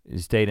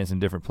stayed in some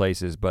different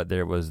places. But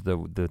there was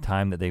the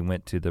time that they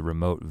went to the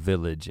remote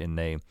village, and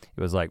it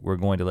was like, we're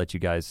going to let you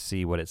guys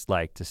see what it's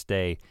like to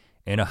stay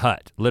in a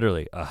hut,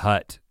 literally a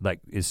hut, like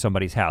is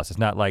somebody's house. It's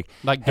not like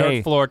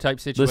dirt floor type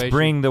situation. Let's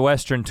bring the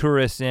Western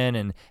tourists in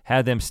and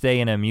have them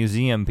stay in a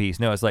museum piece.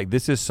 No, it's like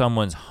this is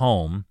someone's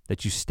home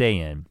that you stay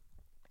in.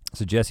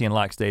 So Jesse and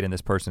Locke stayed in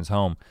this person's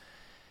home,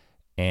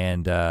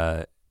 and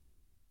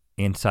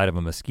inside of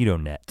a mosquito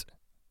net.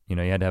 You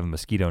had to have a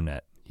mosquito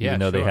net. Yeah, even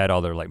though sure. they had all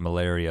their like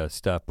malaria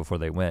stuff before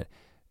they went,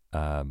 they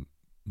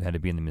had to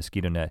be in the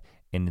mosquito net.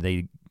 And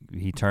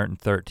he turned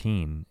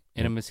 13.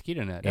 In a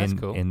mosquito net, that's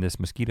cool. In this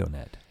mosquito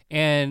net.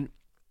 And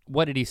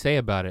what did he say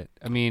about it?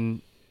 I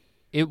mean,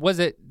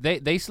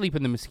 they sleep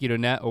in the mosquito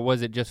net, or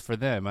was it just for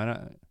them?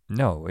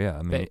 No, yeah.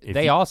 I mean,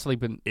 they all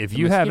sleep in. If the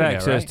you have mosquito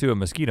access net, right? to a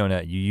mosquito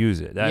net, you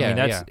use it.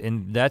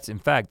 That's in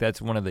fact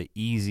that's one of the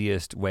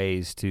easiest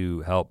ways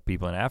to help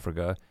people in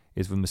Africa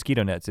is with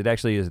mosquito nets. It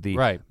actually is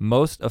the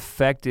most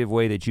effective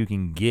way that you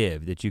can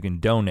give, that you can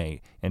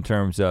donate in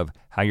terms of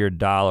how your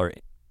dollar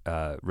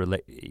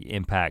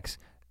impacts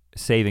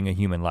saving a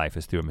human life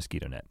is through a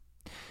mosquito net.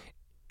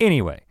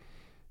 Anyway,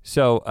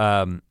 so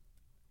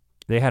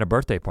they had a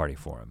birthday party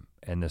for him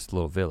in this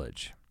little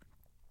village,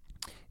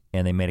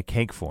 and they made a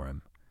cake for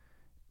him,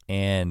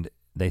 and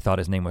they thought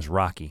his name was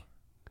Rocky.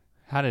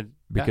 How did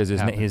because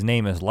that his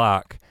name is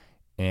Locke,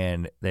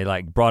 and they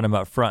like brought him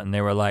up front and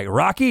they were like,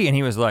 Rocky? And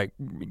he was like,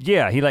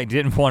 yeah, he like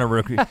didn't want to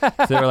recruit.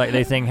 So they were like,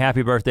 they sang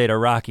happy birthday to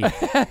Rocky.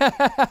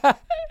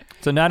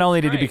 So not only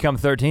did he become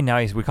 13, now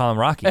we call him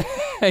Rocky.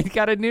 He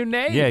got a new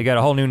name. Yeah, he got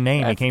a whole new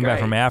name. That's he came back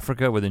great. from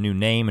Africa with a new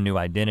name, a new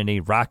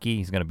identity. Rocky,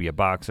 he's gonna be a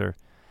boxer.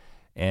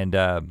 And,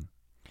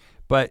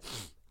 but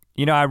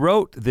you know, I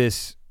wrote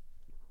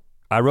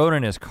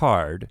in his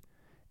card,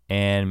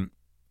 and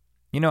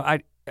you know,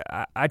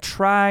 I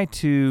try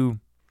to,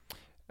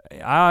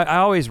 I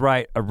always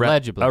write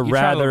legibly.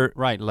 Write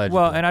legibly.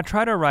 Well, and I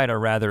try to write a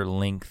rather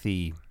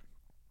lengthy,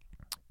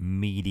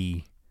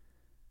 meaty,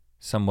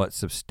 somewhat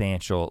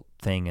substantial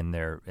thing in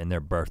their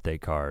birthday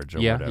cards or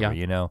whatever,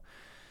 you know.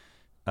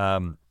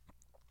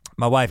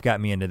 My wife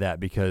got me into that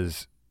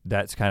because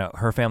that's kind of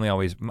her family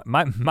always.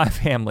 My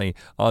family,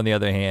 on the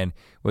other hand,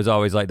 was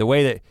always like the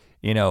way that,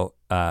 you know,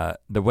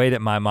 the way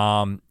that my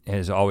mom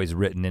has always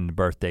written in the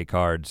birthday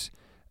cards.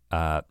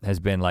 Has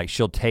been like,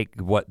 she'll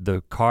take what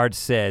the card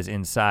says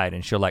inside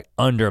and she'll like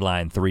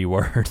underline 3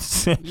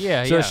 words.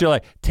 Yeah, so she'll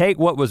like take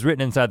what was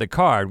written inside the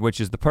card, which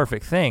is the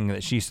perfect thing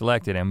that she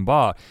selected and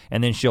bought,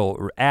 and then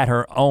she'll add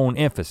her own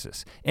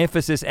emphasis.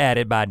 Emphasis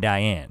added by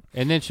Diane.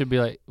 And then she'll be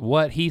like,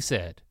 what he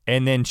said.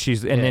 And then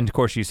then of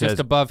course she says. Just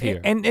above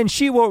here. And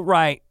she will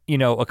write, you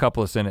know, a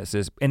couple of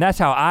sentences. And that's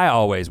how I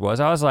always was.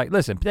 I was like,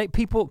 listen,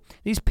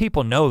 these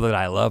people know that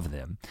I love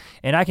them.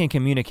 And I can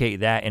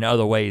communicate that in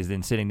other ways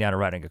than sitting down and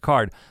writing a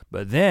card.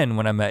 But then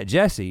when I met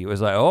Jessie, it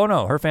was like, oh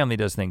no, her family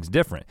does things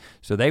different.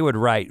 So they would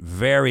write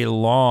very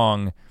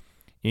long,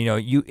 you know,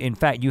 in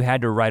fact, you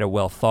had to write a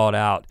well thought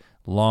out,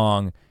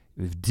 long,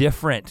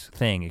 different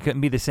thing. It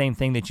couldn't be the same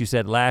thing that you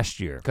said last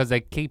year. Because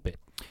they keep it.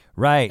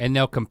 Right. And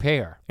they'll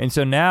compare. And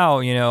so now,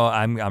 you know,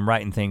 I'm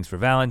writing things for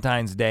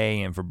Valentine's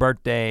Day and for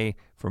birthday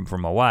for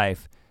my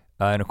wife.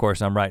 And of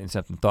course I'm writing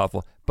something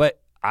thoughtful.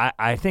 But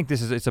I think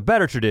it's a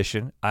better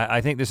tradition.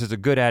 I think this is a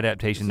good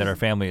adaptation that our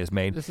family has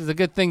made. This is a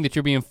good thing that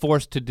you're being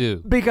forced to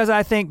do. Because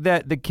I think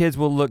that the kids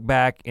will look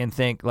back and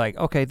think like,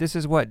 okay, this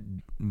is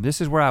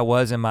where I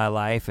was in my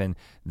life, and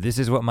this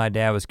is what my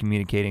dad was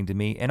communicating to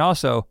me. And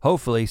also,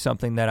 hopefully,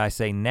 something that I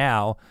say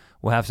now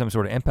will have some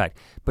sort of impact.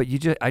 But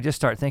I just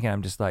start thinking,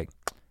 I'm just like,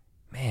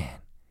 man,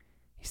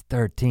 he's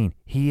 13.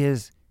 He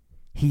is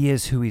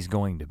who he's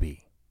going to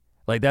be.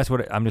 Like that's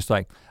what I'm just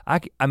like. I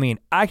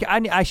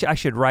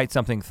should write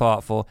something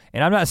thoughtful.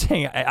 And I'm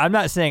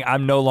not saying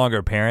I'm no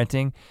longer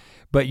parenting,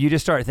 but you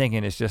just start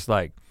thinking it's just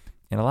like,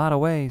 in a lot of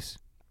ways,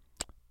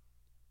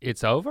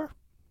 it's over.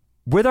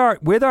 With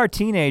our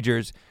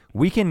teenagers,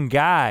 we can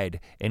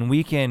guide and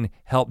we can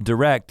help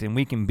direct and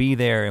we can be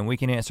there and we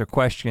can answer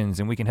questions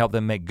and we can help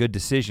them make good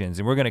decisions,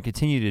 and we're gonna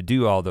continue to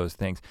do all those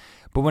things.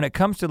 But when it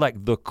comes to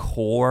like the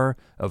core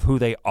of who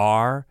they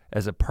are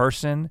as a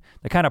person,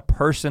 the kind of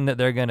person that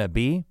they're gonna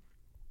be,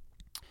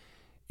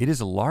 it is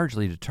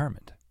largely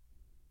determined.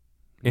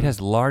 It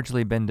has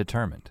largely been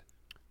determined.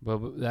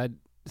 But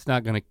it's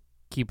not gonna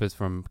keep us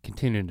from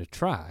continuing to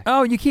try.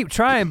 Oh, you keep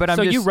trying, but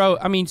you wrote,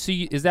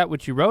 is that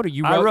what you wrote? Or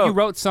you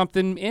wrote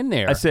something in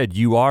there? I said,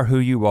 you are who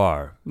you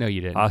are. No,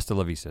 you didn't. Hasta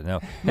la vista. No,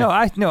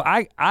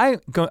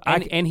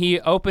 and he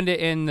opened it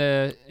in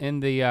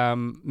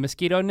the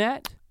mosquito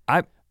net?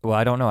 Well,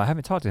 I don't know. I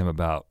haven't talked to him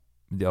about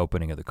the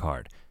opening of the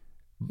card.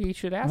 You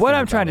should ask What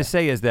him I'm trying about to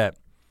say is that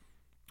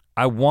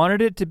I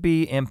wanted it to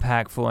be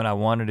impactful, and I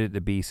wanted it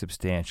to be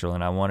substantial,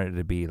 and I wanted it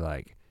to be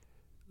like,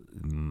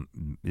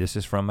 this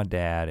is from my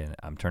dad, and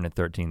I'm turning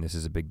 13. This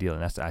is a big deal,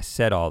 and I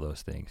said all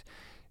those things,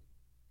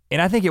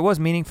 and I think it was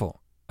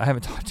meaningful. I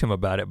haven't talked to him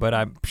about it, but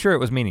I'm sure it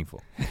was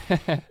meaningful. He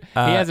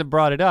hasn't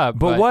brought it up.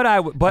 But what I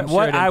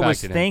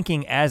was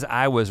thinking as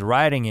I was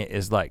writing it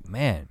is like,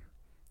 man,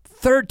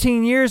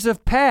 13 years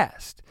have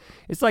passed.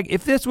 It's like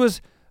if this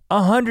was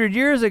 100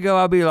 years ago,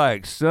 I'd be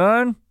like,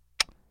 son,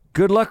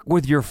 good luck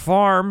with your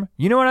farm.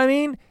 You know what I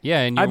mean?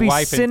 Yeah, and your I'd be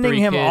wife sending and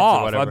 3 him kids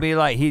off. or whatever. I'd be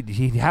like,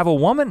 he'd have a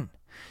woman,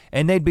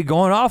 and they'd be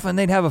going off, and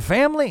they'd have a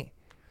family.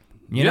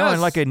 You know,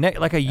 and like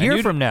a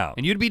year from now,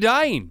 and you'd be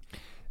dying.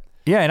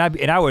 Yeah,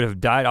 and I would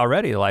have died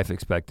already. Life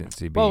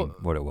expectancy being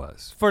what it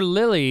was. For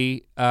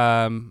Lily,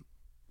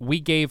 we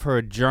gave her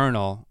a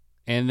journal,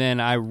 and then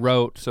I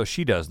wrote. So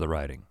she does the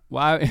writing.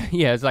 Well,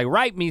 yeah, it's like,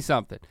 write me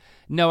something.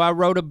 No, I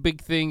wrote a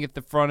big thing at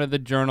the front of the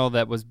journal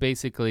that was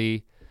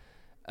basically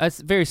a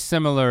very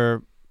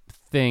similar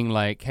thing,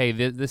 like, hey,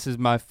 this is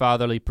my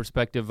fatherly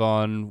perspective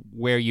on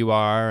where you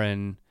are,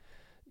 and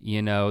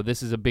you know,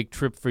 this is a big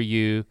trip for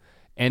you.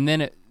 And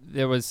then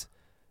there was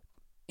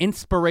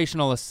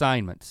inspirational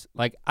assignments.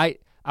 Like, I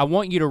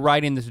want you to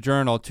write in this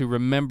journal to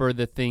remember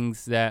the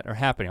things that are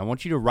happening. I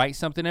want you to write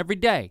something every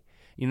day.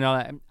 You know,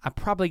 I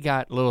probably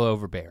got a little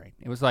overbearing.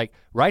 It was like,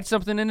 write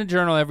something in a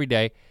journal every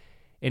day,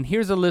 and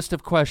here's a list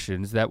of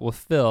questions that will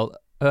fill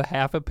a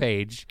half a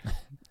page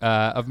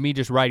of me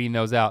just writing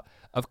those out,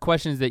 of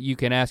questions that you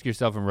can ask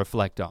yourself and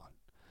reflect on.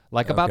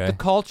 Like about the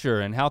culture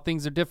and how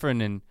things are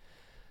different. And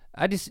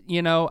I just,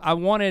 you know, I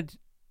wanted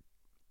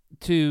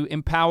to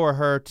empower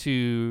her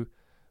to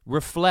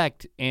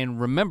reflect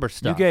and remember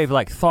stuff. You gave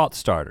like thought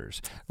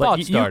starters.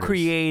 You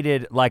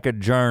created like a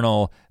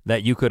journal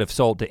that you could have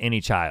sold to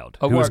any child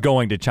who was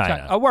going to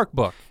China. A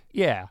workbook,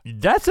 yeah.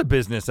 That's a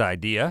business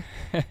idea.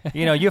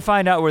 You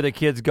find out where the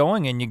kid's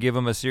going and you give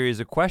them a series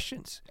of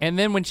questions. And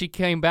then when she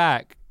came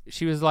back,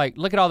 she was like,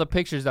 look at all the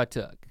pictures I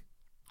took.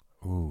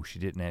 Ooh, she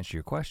didn't answer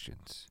your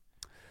questions.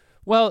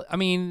 Well, I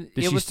mean,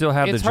 Did she still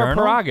have the journal? It's her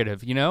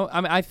prerogative, I mean,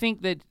 I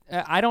think that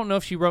I don't know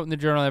if she wrote in the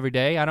journal every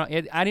day.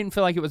 I didn't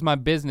feel like it was my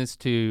business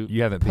to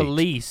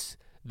police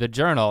the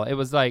journal. It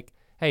was like,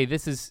 hey,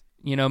 this is,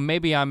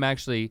 maybe I'm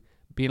actually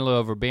being a little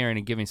overbearing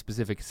and giving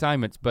specific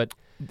assignments, but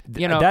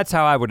that's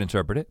how I would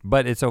interpret it.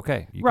 But it's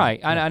okay. Right.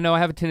 I know I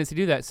have a tendency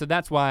to do that, so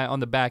that's why on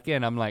the back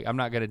end I'm like, I'm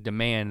not going to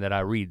demand that I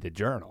read the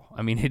journal.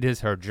 I mean, it is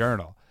her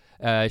journal.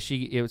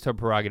 It was her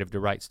prerogative to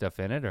write stuff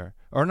in it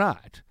or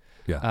not.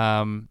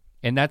 Yeah.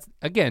 And that's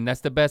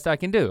the best I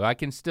can do. I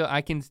can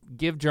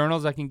give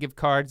journals, I can give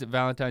cards at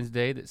Valentine's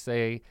Day that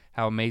say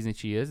how amazing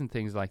she is and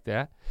things like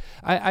that.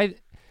 I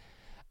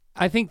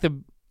think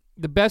the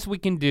best we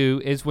can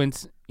do is when,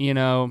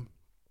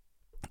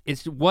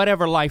 it's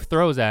whatever life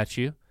throws at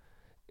you,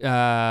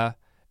 and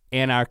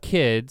our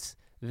kids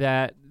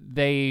that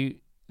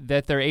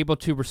they're able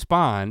to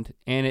respond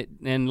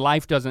and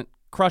life doesn't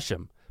crush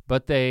them,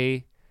 but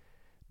they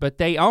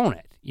own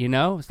it.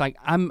 It's like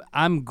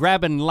I'm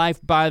grabbing life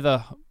by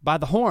the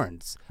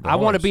horns. I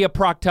want to be a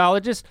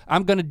proctologist.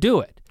 I'm going to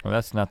do it. Well,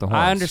 that's not the horns.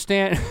 I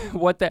understand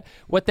what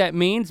that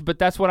means, but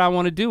that's what I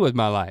want to do with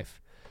my life.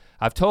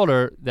 I've told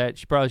her that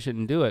she probably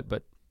shouldn't do it,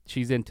 but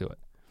she's into it.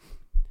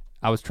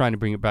 I was trying to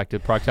bring it back to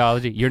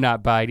proctology. You're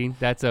not biting.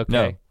 That's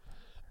okay.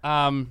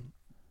 No.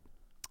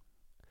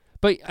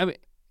 But I mean,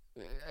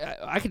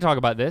 I can talk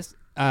about this.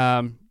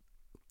 I'll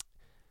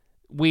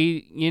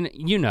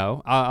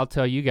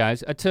tell you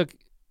guys.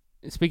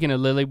 Speaking of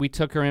Lily, we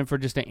took her in for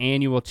just an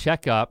annual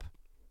checkup,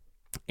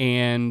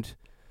 and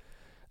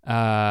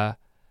the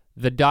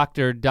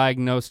doctor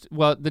diagnosed,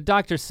 the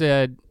doctor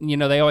said,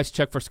 they always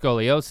check for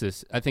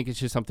scoliosis. I think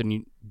it's just something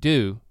you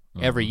do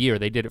every year.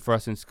 They did it for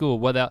us in school.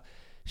 Well,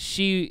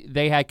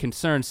 they had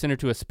concerns, sent her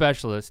to a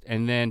specialist,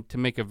 and then to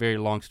make a very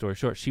long story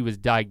short, she was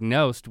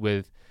diagnosed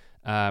with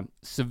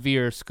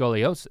severe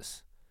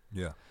scoliosis.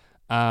 Yeah.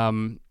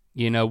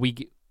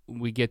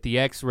 We get the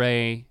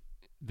x-ray,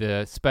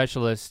 the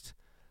specialist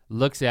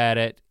looks at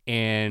it,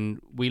 and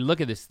we look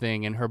at this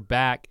thing, and her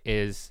back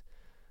is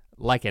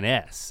like an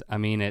S. I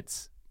mean,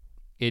 it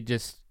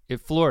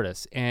floored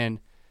us. And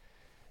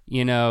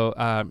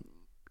when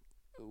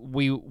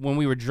we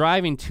were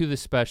driving to the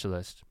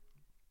specialist,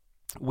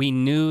 we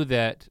knew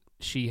that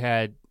she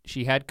had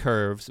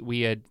curves. We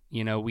had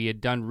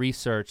done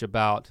research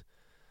about,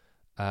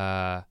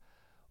 given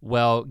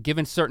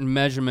certain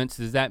measurements,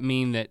 does that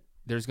mean that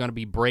there's going to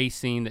be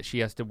bracing, that she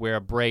has to wear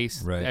a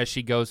brace as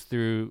she goes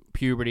through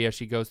puberty, as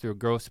she goes through a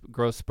growth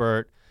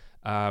spurt,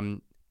 to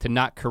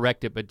not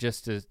correct it, but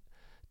just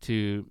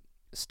to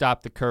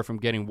stop the curve from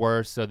getting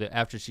worse, so that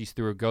after she's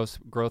through a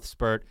growth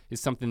spurt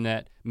is something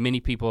that many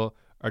people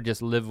are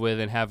just live with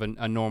and have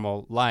a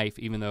normal life,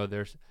 even though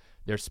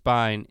their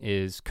spine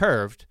is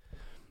curved.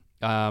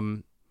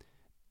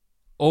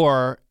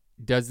 Or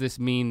does this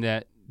mean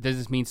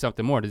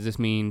something more? Does this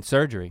mean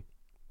surgery?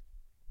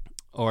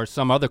 Or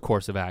some other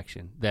course of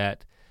action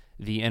that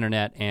the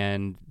internet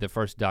and the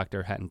first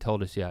doctor hadn't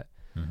told us yet.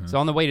 Mm-hmm. So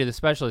on the way to the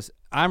specialist,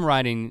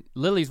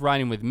 Lily's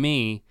riding with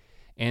me,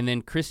 and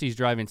then Christy's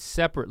driving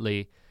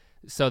separately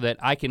so that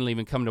I can leave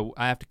and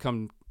I have to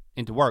come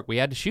into work. We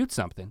had to shoot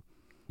something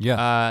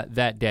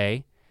that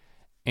day.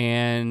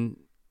 And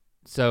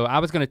so I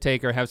was gonna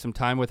take her, have some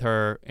time with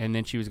her, and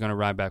then she was gonna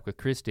ride back with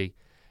Christy.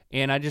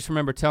 And I just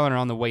remember telling her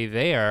on the way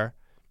there,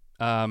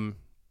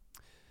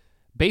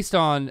 based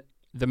on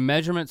the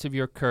measurements of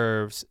your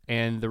curves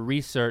and the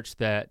research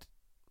that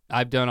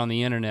I've done on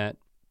the internet,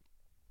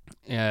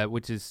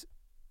 which is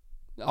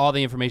all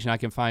the information I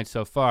can find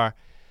so far,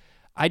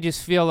 I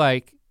just feel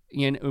like,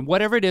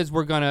 whatever it is,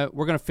 we're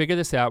gonna figure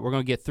this out. We're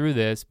gonna get through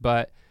this,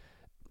 but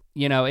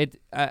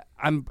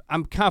I'm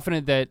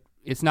confident that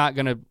it's not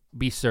gonna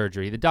be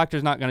surgery. The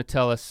doctor's not gonna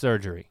tell us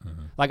surgery.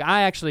 Mm-hmm. Like,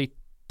 I actually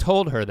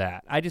told her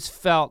that. I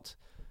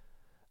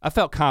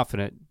felt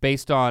confident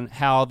based on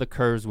how the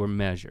curves were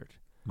measured.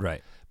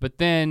 Right. But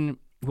then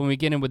when we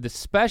get in with the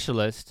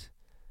specialist,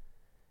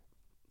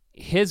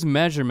 his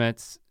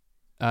measurements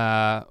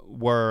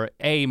were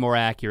more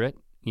accurate.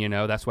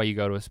 That's why you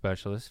go to a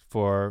specialist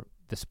for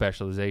the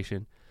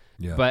specialization.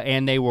 Yeah.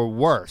 And they were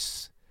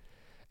worse.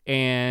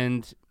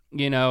 And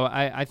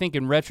I think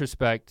in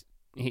retrospect,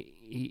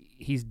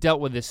 he's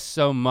dealt with this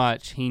so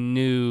much. He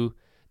knew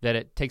that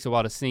it takes a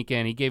while to sink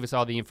in. He gave us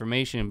all the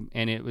information,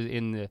 and it was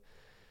in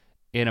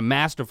a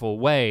masterful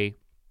way.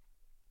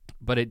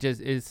 But it just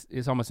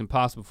is almost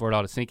impossible for it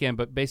all to sink in.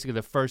 But basically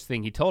the first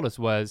thing he told us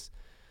was,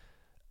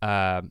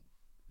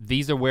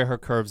 these are where her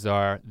curves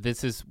are.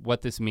 This is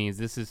what this means.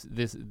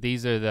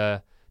 These are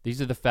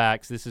the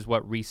facts. This is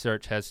what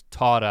research has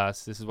taught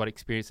us. This is what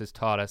experience has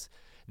taught us.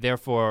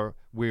 Therefore,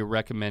 we're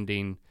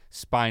recommending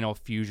spinal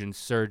fusion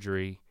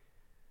surgery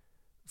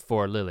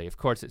for Lily. Of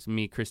course, it's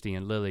me, Christy,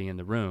 and Lily in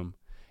the room,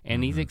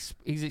 and he's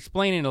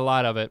explaining a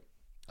lot of it,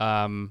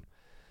 and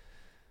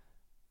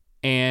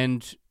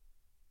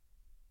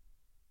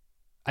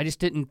I just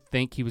didn't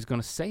think he was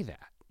going to say that,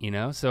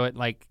 So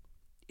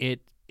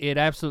it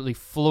absolutely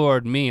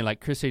floored me. Like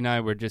Christy and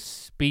I were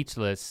just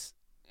speechless,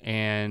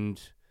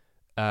 and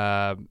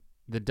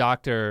the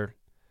doctor,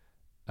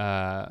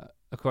 of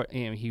course,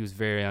 he was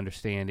very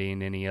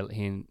understanding, and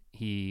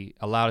he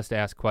allowed us to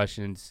ask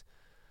questions.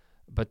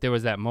 But there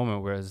was that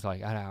moment where it was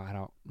like, I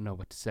don't know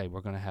what to say. We're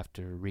gonna have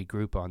to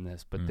regroup on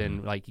this. But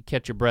then, like, you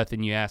catch your breath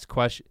and you ask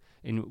questions,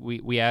 and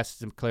we asked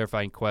some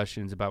clarifying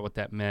questions about what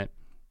that meant,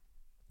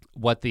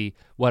 what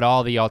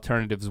all the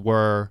alternatives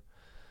were.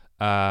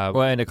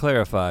 Well, and to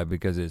clarify,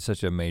 because it's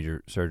such a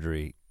major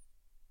surgery,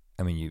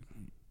 I mean,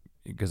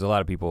 because a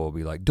lot of people will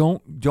be like,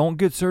 don't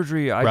get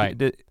surgery.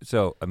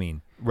 So I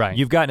mean, right.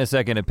 You've gotten a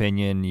second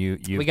opinion.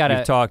 You've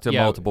talked to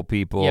multiple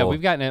people. Yeah,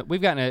 we've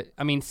gotten a.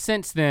 I mean,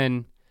 since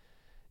then.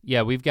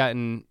 Yeah, we've got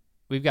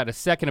a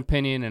second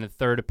opinion and a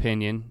third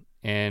opinion,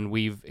 and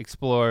we've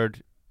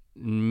explored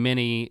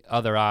many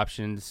other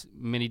options,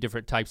 many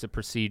different types of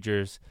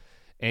procedures,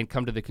 and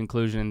come to the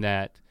conclusion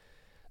that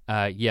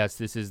yes,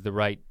 this is the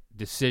right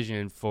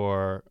decision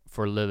for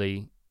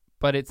Lily,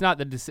 but it's not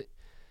the decision.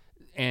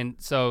 And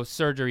so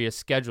surgery is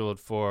scheduled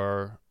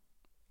for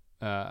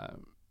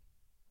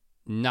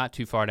not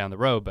too far down the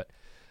road, but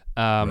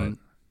right.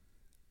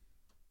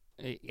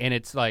 And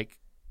it's like,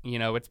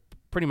 it's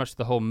pretty much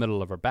the whole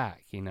middle of her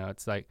back,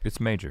 it's like. It's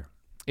major.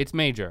 It's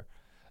major.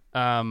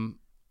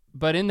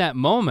 But in that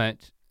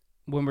moment,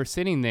 when we're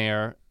sitting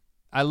there,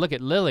 I look at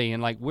Lily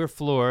and like we're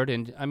floored,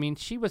 and I mean,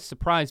 she was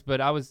surprised,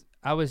 but I was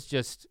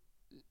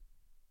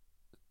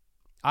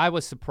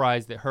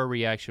surprised that her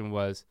reaction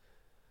was,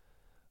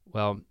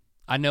 well,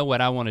 I know what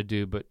I want to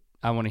do, but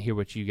I want to hear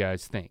what you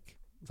guys think.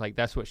 It's like,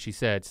 that's what she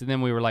said. So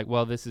then we were like,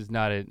 well, this is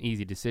not an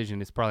easy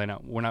decision. It's probably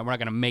not, we're not going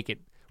to make it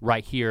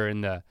right here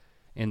in the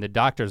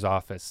doctor's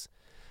office.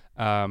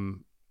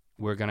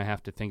 We're gonna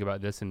have to think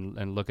about this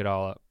and look at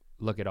all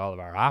of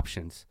our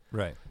options.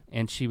 Right.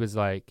 And she was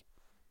like,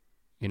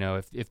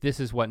 if this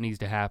is what needs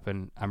to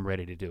happen, I'm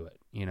ready to do it.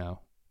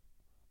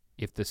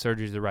 If the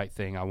surgery's the right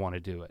thing, I want to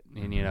do it.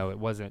 And it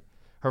wasn't,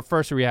 her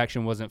first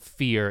reaction wasn't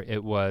fear.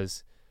 It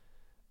was,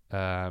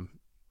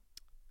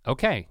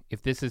 okay,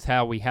 if this is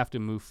how we have to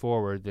move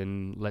forward,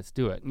 then let's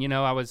do it.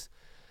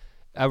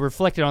 I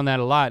reflected on that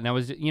a lot, and I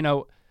was,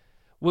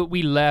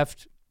 we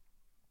left.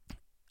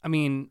 I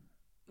mean,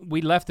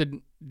 we left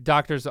the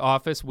doctor's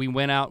office, we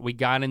went out, we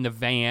got in the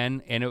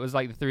van, and it was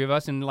like the three of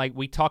us, and like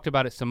we talked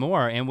about it some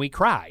more, and we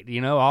cried,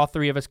 all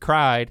three of us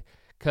cried,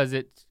 because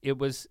of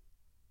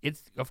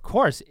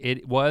course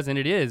it was and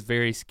it is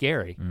very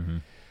scary. Mm-hmm.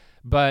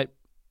 But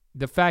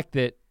the fact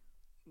that,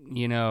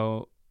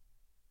 as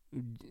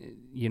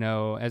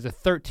a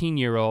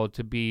 13-year-old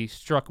to be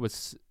struck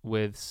with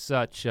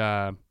such,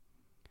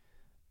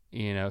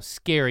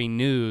 scary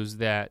news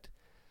that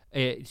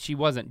she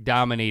wasn't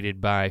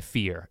dominated by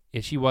fear.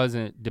 She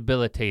wasn't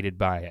debilitated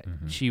by it.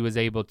 Mm-hmm. She was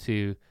able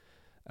to,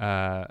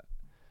 have.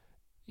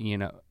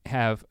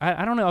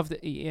 I don't know if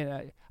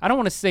I don't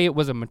want to say it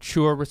was a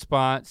mature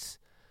response.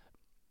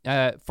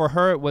 For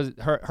her, it was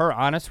her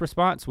honest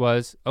response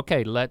was,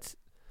 okay, let's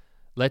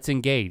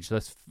engage.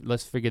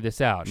 Let's figure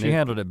this out. She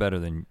handled it better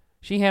than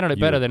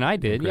I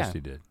did. Christy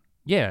did.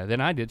 Yeah,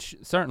 than I did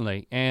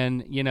certainly.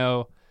 And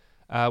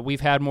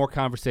we've had more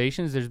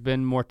conversations. There's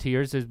been more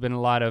tears. There's been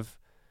a lot of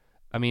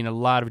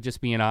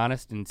just being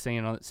honest and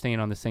staying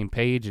on the same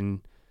page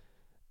and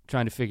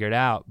trying to figure it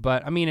out.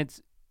 But I mean,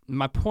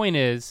 my point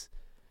is,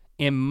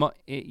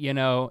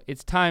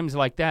 it's times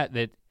like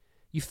that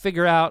you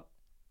figure out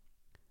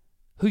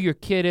who your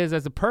kid is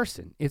as a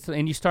person.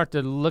 And you start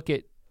to look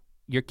at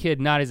your kid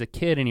not as a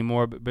kid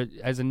anymore, but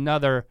as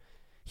another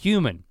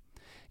human.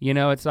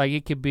 It's like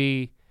it could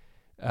be,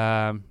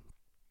 it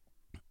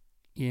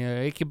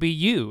could be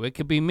you, it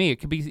could be me, it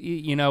could be,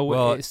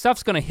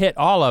 stuff's gonna hit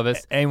all of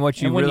us. And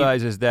what you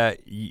realize is that,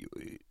 we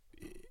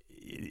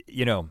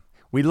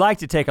like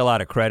to take a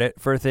lot of credit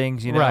for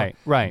things, Right.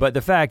 But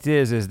the fact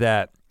is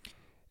that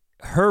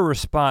her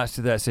response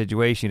to that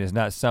situation is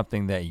not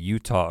something that you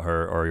taught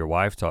her or your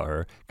wife taught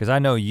her, because I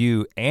know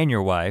you and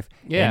your wife,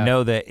 and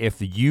know that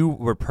if you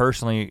were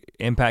personally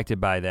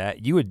impacted by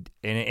that, you would,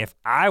 and if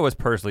I was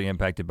personally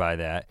impacted by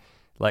that,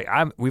 like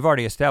we've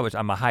already established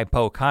I'm a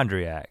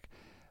hypochondriac.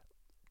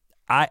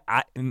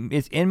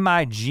 It's in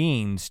my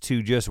genes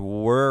to just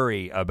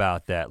worry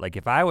about that. Like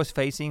if I was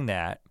facing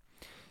that,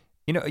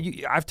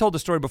 I've told the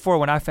story before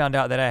when I found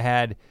out that I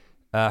had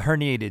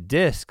herniated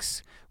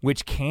discs,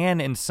 which can,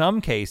 in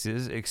some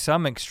cases,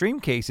 some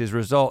extreme cases,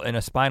 result in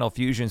a spinal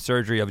fusion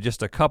surgery of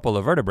just a couple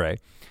of vertebrae.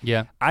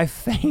 Yeah. I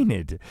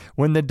fainted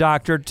when the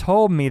doctor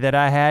told me that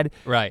I had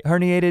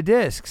herniated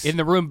discs. In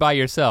the room by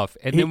yourself.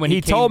 And then when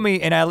he told me,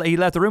 and he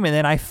left the room, and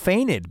then I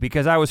fainted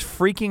because I was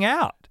freaking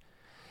out.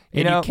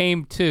 You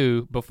came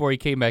to before he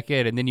came back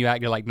in, and then you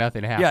acted like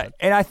nothing happened.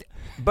 Yeah, and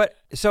but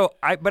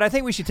I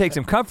think we should take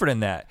some comfort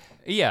in that.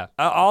 Yeah.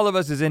 All of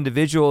us as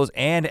individuals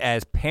and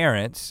as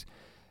parents,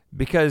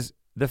 because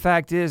the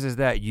fact is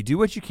that you do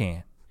what you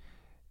can.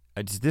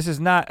 This is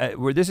not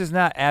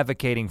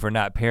advocating for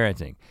not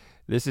parenting.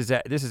 This is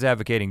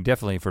advocating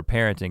definitely for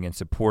parenting and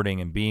supporting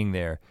and being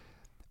there.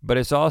 But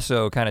it's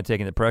also kind of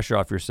taking the pressure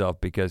off yourself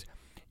because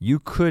you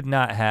could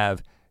not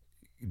have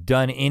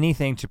done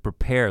anything to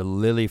prepare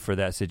Lily for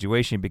that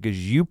situation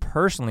because you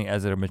personally,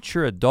 as a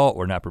mature adult,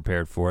 were not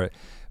prepared for it.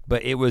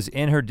 But it was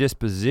in her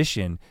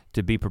disposition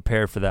to be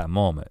prepared for that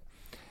moment.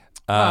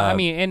 I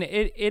mean, and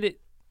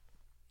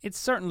it's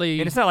certainly.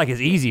 And it's not like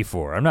it's easy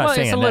for her. I'm not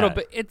saying it's a that. little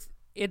bit.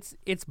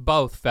 It's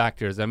both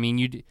factors. I mean,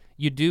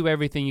 you do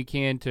everything you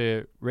can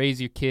to raise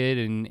your kid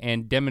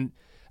and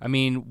I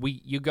mean,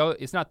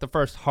 it's not the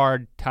first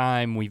hard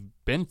time we've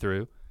been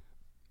through.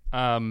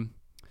 And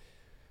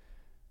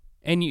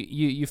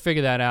you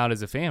figure that out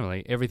as a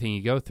family, everything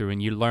you go through,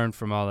 and you learn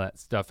from all that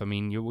stuff. I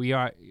mean, we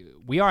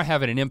are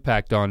having an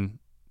impact on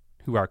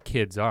who our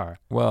kids are.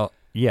 Well,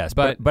 yes,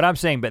 but I'm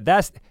saying, but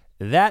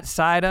that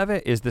side of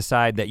it is the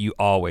side that you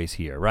always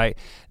hear, right?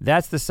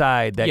 That's the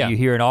side that you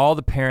hear in all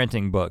the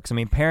parenting books. I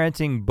mean,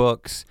 parenting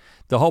books,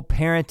 the whole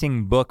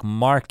parenting book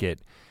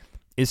market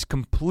is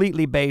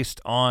completely based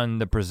on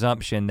the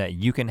presumption that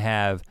you can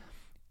have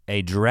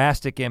a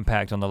drastic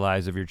impact on the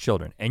lives of your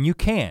children, and you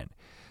can.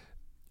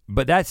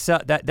 But that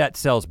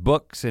sells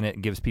books and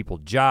it gives people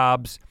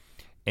jobs,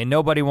 and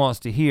nobody wants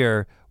to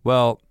hear,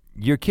 well,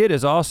 your kid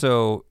is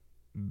also,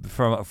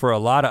 for a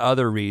lot of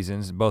other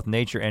reasons, both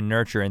nature and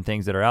nurture and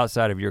things that are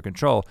outside of your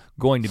control,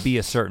 going to be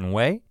a certain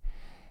way.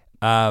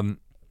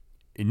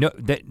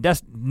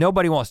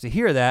 Nobody wants to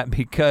hear that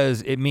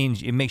because it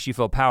makes you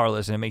feel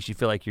powerless and it makes you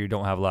feel like you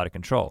don't have a lot of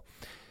control.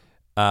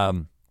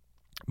 But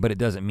it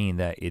doesn't mean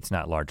that it's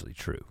not largely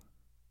true.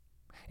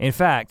 In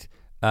fact,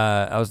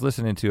 I was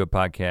listening to a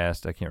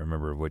podcast, I can't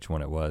remember which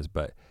one it was,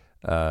 but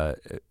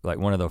like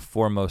one of the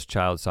foremost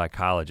child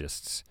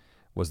psychologists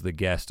was the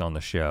guest on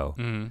the show.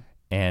 Mm-hmm.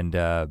 And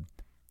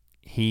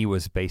he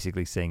was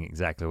basically saying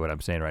exactly what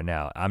I'm saying right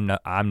now.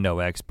 I'm no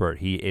expert.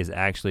 He is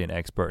actually an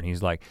expert. And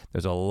he's like,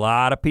 there's a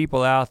lot of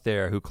people out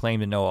there who claim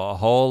to know a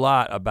whole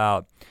lot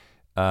about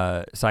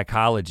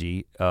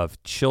psychology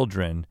of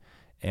children.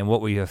 And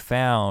what we have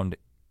found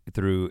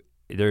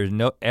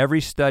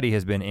every study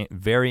has been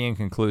very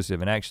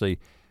inconclusive. And actually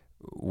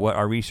what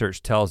our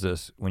research tells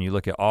us when you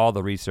look at all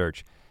the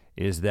research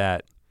is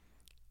that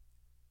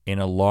in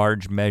a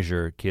large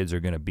measure, kids are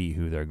gonna be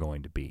who they're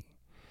going to be.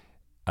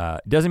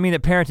 Doesn't mean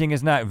that parenting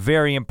is not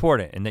very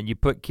important and that you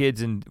put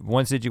kids in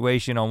one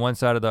situation on one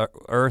side of the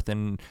earth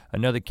and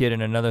another kid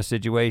in another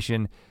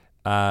situation,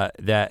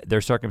 that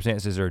their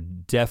circumstances are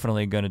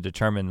definitely going to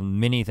determine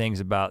many things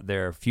about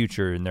their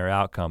future and their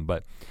outcome.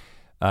 But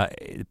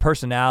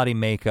personality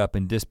makeup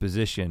and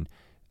disposition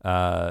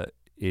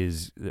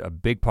is a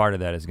big part of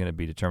that is going to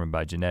be determined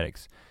by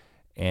genetics.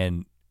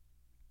 And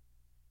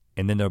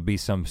then there'll be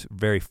some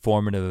very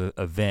formative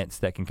events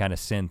that can kind of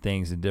send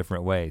things in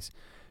different ways.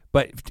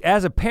 But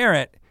as a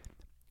parent,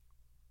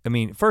 I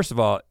mean, first of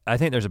all, I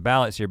think there's a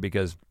balance here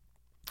because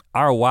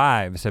our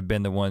wives have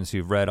been the ones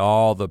who've read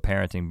all the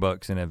parenting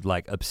books and have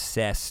like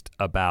obsessed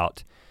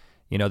about,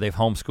 they've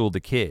homeschooled the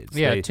kids.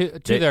 Yeah,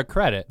 to their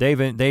credit. They've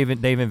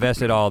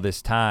invested all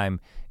this time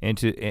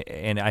into,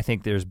 and I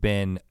think there's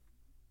been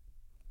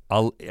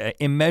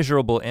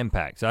immeasurable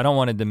impact. So I don't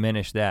want to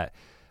diminish that.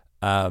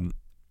 At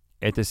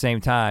the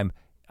same time,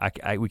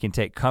 we can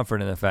take comfort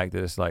in the fact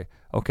that it's like,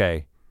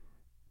 okay,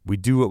 we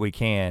do what we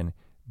can,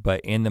 but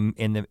in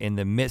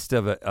the midst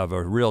of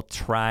a real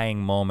trying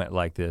moment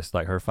like this,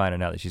 like her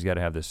finding out that she's got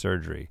to have this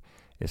surgery,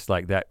 it's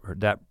like that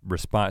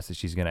response that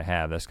she's going to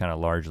have, that's kind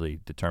of largely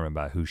determined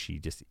by who she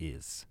just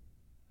is.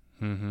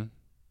 Mm-hmm.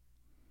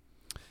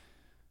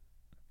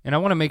 And I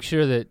want to make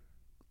sure that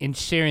in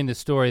sharing the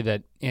story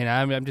that, and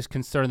I'm just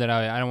concerned that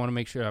I don't want to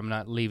make sure I'm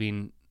not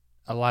leaving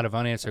a lot of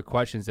unanswered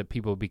questions that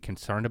people will be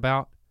concerned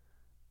about.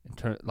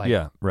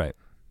 Yeah, right.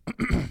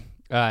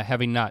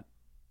 Having not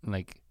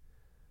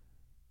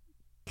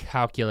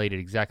calculated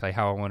exactly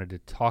how I wanted to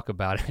talk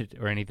about it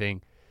or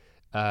anything,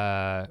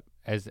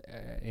 as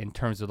in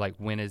terms of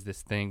when is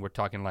this thing? We're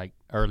talking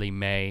early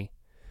May,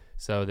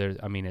 so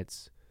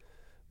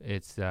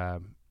it's I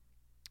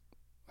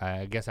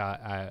guess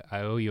I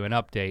owe you an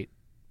update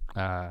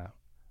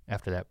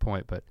after that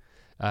point, but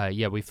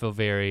yeah, we feel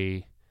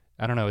very.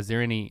 I don't know. Is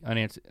there any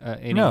unanswered?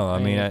 No, I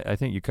mean I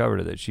think you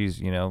covered it. That she's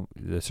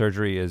the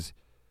surgery is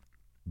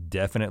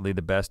definitely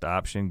the best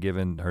option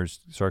given her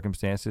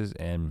circumstances,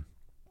 and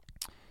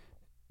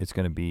it's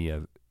going to be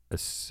a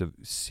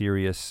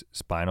serious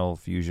spinal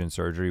fusion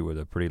surgery with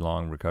a pretty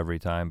long recovery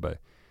time. But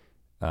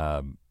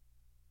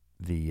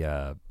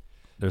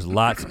there's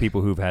lots of people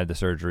who've had the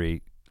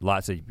surgery.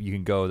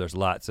 There's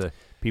lots of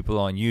people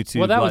on YouTube.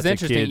 Well, that was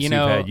lots interesting.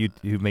 Of kids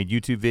who've made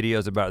YouTube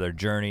videos about their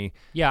journey.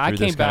 Yeah, through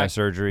this kind of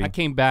surgery. I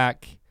came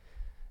back.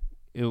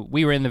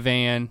 We were in the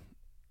van.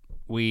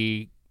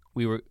 We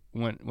were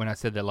when I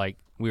said that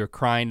we were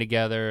crying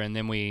together, and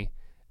then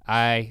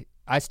I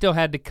still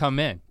had to come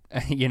in.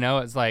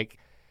 It's like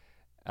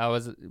I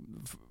was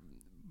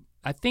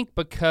I think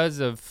because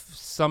of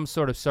some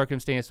sort of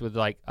circumstance with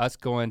like us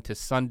going to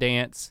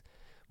Sundance,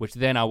 which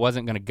then I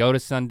wasn't gonna go to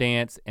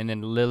Sundance, and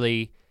then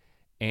Lily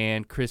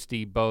and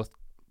Christy both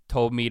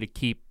told me to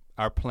keep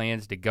our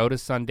plans to go to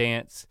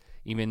Sundance,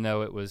 even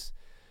though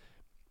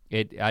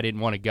I didn't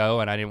want to go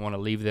and I didn't want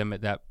to leave them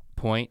at that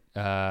point.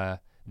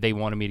 They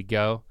wanted me to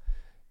go,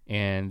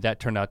 and that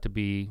turned out to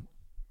be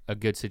a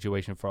good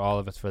situation for all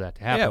of us for that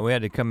to happen. Yeah, we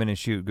had to come in and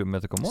shoot Good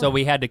Mythical Morning. So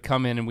we had to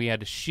come in and we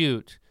had to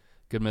shoot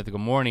Good Mythical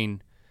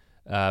Morning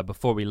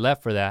before we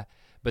left for that.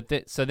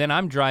 But so then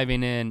I'm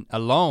driving in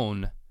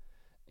alone,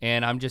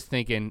 and I'm just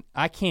thinking,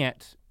 I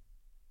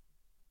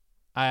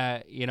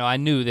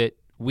knew that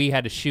we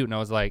had to shoot, and I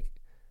was like,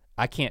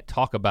 I can't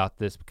talk about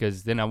this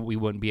because then we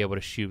wouldn't be able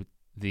to shoot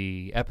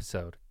the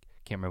episode.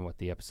 Can't remember what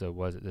the episode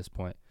was at this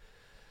point.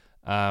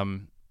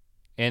 And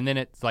then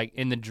it's like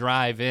in the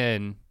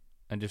drive-in,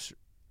 and just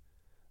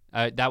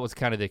that was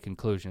kind of the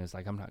conclusion. It's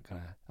like I'm not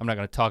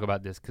gonna talk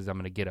about this because I'm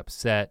gonna get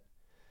upset.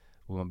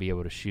 We won't be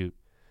able to shoot.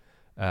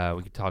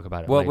 We could talk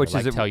about it later.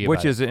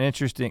 Which is an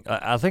interesting.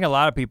 I think a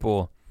lot of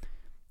people,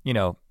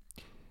 we're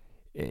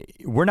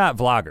not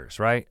vloggers,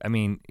 right? I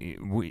mean,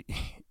 we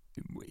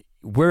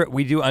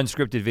do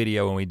unscripted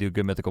video when we do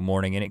Good Mythical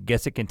Morning, and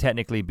it can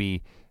technically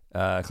be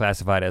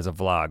classified as a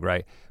vlog,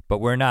 right? But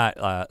we're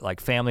not like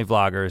family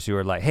vloggers who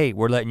are like, hey,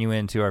 we're letting you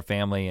into our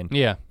family and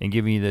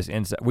giving you this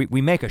insight.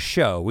 We make a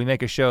show. We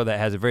make a show that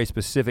has a very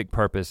specific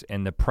purpose,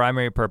 and the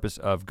primary purpose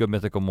of Good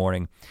Mythical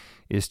Morning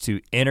is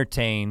to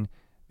entertain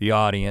the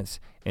audience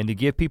and to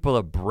give people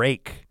a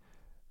break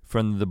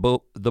from the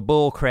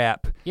bull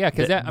crap. Yeah,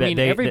 because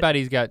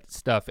everybody's got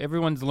stuff.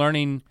 Everyone's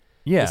learning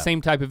the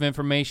same type of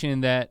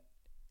information that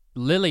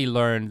Lily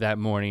learned that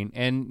morning,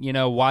 and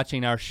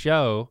watching our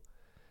show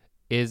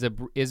is a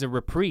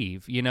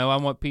reprieve. I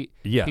want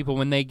people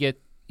when they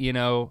get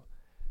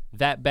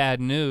that bad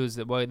news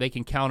that they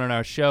can count on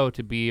our show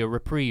to be a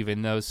reprieve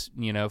in those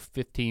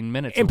 15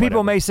 minutes. And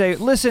people may say,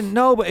 listen,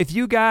 no, but if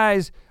you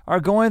guys are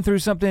going through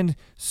something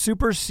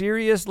super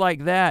serious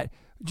like that,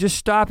 just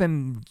stop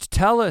and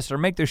tell us or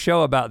make the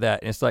show about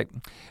that. And it's like,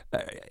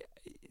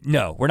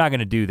 no, we're not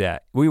going to do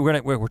that.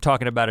 We're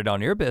talking about it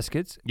on Ear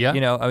Biscuits. Yeah.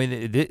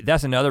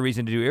 That's another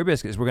reason to do Ear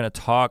Biscuits. We're going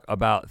to talk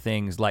about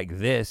things like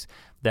this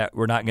that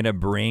we're not going to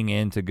bring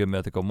into Good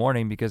Mythical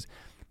Morning because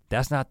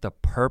that's not the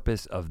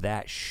purpose of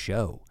that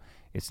show.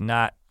 It's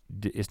not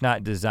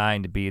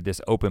designed to be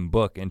this open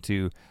book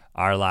into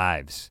our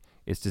lives.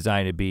 It's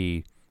designed to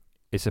be,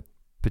 it's a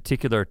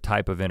particular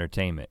type of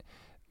entertainment.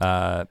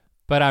 But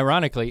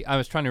ironically, I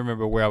was trying to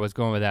remember where I was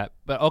going with that.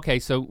 But okay,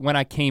 so when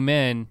I came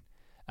in,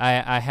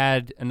 I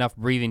had enough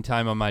breathing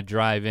time on my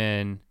drive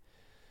in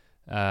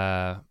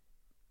that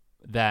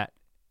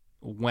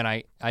when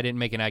I didn't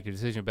make an active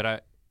decision,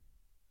 but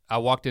I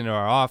walked into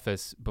our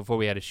office before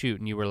we had to shoot,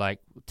 and you were like,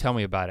 tell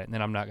me about it. And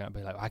then I'm not gonna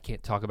be like, I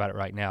can't talk about it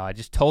right now. I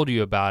just told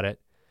you about it,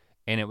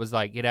 and it was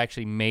like, it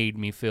actually made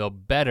me feel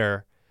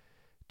better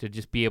to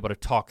just be able to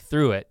talk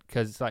through it.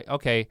 Cause it's like,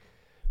 okay,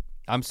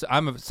 I'm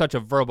such a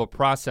verbal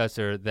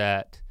processor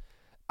that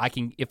I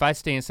can, if I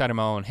stay inside of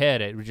my own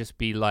head, it would just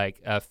be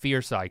like a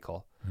fear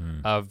cycle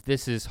of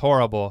this is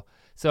horrible.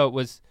 So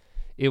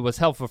it was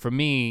helpful for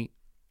me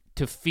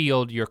to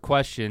field your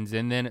questions,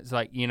 and then it's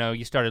like,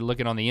 you started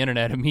looking on the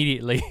internet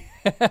immediately.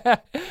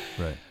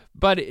 Right.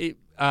 But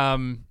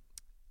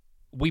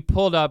we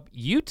pulled up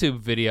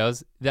YouTube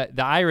videos. That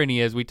the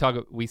irony is we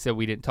said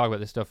we didn't talk about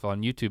this stuff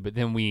on YouTube, but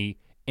then we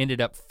ended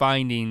up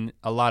finding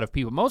a lot of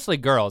people, mostly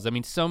girls. I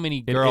mean, so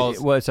many girls.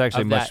 Well, it's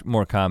actually much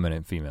more common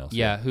in females.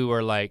 Yeah, who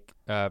are like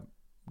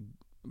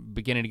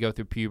beginning to go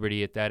through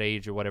puberty at that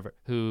age or whatever,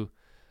 who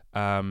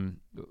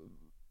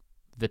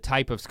the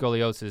type of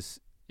scoliosis,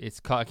 it's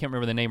called, I can't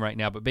remember the name right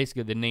now, but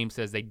basically the name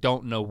says they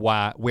don't know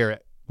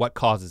what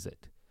causes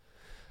it.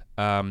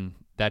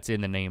 That's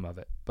in the name of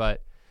it.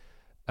 But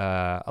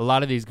a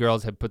lot of these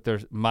girls have put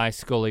my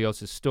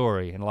scoliosis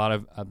story, and a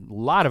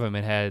lot of them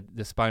had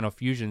the spinal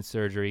fusion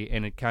surgery,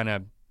 and it kind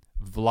of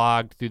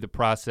vlogged through the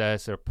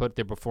process or put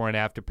their before and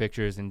after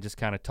pictures and just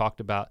kind of talked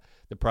about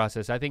the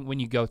process. I think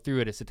when you go through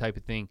it, it's the type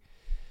of thing,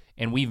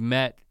 and we've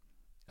met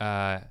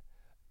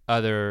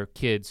other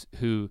kids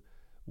who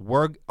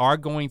are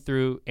going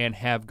through and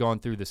have gone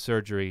through the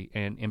surgery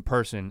and in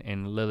person,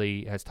 and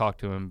Lily has talked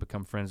to them,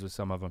 become friends with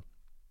some of them.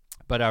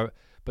 But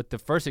the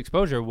first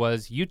exposure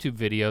was YouTube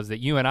videos that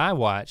you and I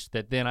watched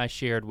that then I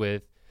shared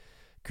with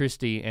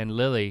Christy and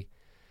Lily,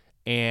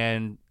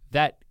 and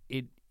that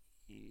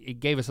it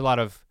gave us a lot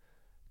of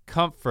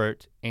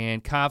comfort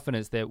and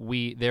confidence that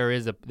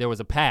there was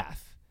a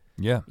path.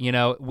 Yeah.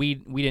 We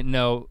didn't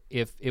know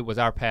if it was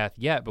our path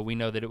yet, but we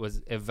know that it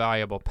was a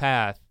viable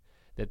path,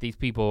 that these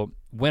people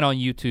went on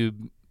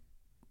YouTube,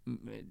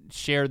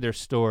 shared their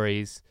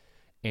stories,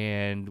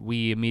 and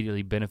we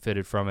immediately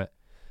benefited from it.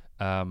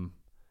 I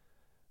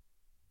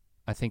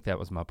think that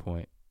was my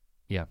point.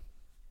 Yeah.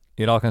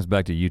 It all comes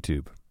back to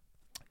YouTube.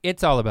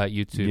 It's all about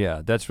YouTube.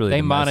 Yeah, that's really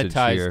the message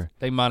here.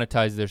 They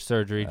monetize their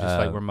surgery just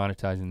like we're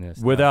monetizing this.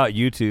 Without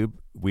YouTube,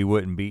 we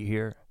wouldn't be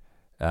here.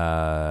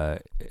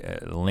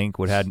 Link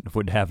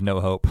would have no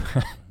hope.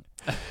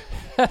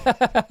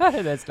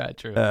 That's not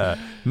true.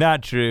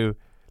 Not true.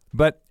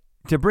 But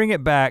to bring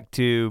it back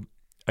to,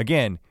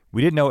 again,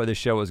 we didn't know what the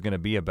show was gonna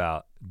be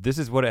about. This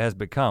is what it has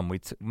become. We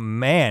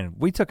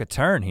took a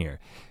turn here.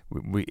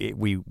 We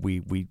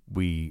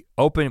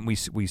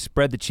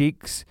spread the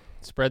cheeks.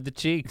 Spread the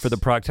cheeks. For the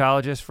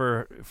proctologist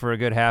for a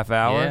good half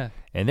hour. Yeah.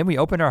 And then we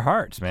opened our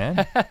hearts,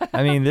 man.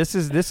 I mean, this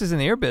is an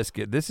ear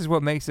biscuit. This is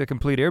what makes a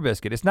complete ear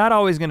biscuit. It's not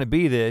always gonna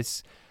be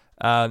this,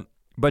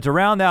 but to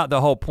round out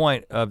the whole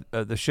point of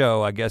the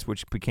show, I guess,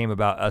 which became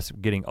about us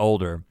getting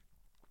older,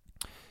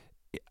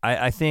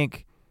 I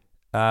think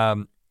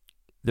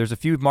there's a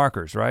few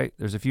markers, right?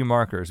 There's a few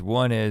markers.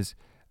 One is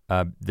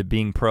the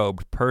being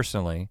probed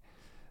personally,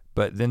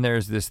 but then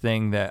there's this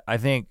thing that I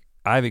think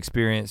I've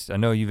experienced, I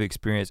know you've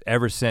experienced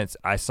ever since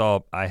I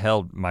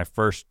held my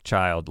first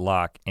child,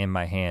 Locke, in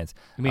my hands.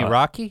 You mean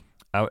Rocky?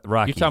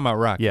 Rocky. You're talking about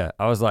Rocky. Yeah,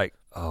 I was like,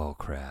 oh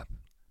crap.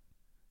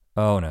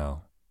 Oh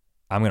no,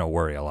 I'm gonna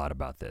worry a lot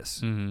about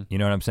this. Mm-hmm. You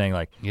know what I'm saying?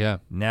 Like, yeah.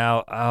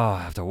 Now,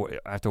 I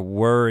have to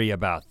worry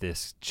about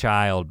this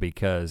child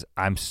because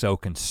I'm so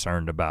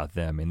concerned about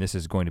them, and this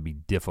is going to be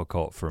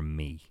difficult for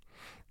me.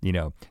 You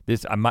know,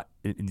 I might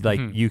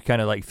you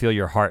kind of like feel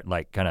your heart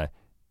like kind of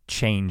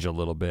change a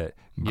little bit,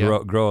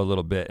 grow a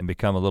little bit, and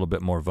become a little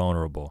bit more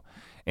vulnerable.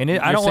 And you're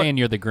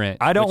the Grinch.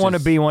 I don't want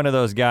to be one of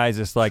those guys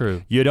that's like,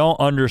 true. You don't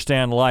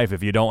understand life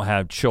if you don't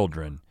have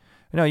children.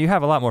 No, you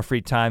have a lot more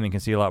free time and can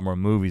see a lot more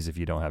movies if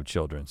you don't have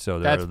children. So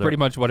that's pretty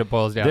much what it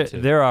boils down to.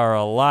 There are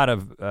a lot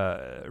of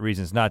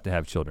reasons not to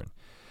have children.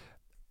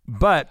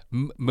 But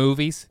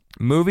movies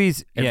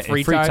and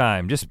free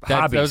time, just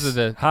hobbies. Those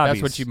are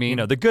hobbies, that's what you mean? You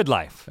know, the good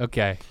life.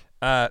 Okay.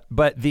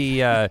 But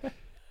the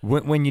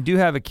when you do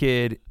have a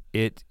kid,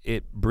 it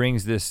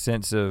brings this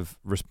sense of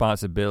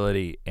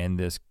responsibility and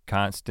this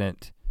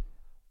constant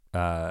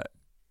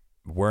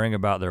worrying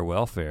about their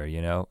welfare,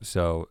 you know?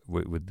 So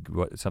with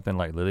what something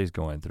like Lily's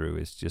going through,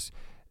 it's just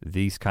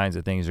these kinds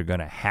of things are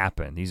gonna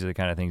happen. These are the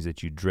kind of things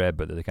that you dread,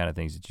 but they're the kind of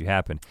things that you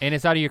happen. And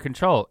it's out of your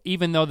control.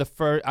 Even though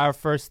our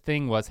first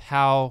thing was,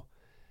 how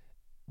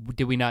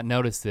did we not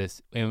notice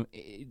this? And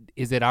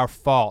is it our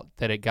fault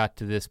that it got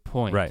to this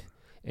point? Right.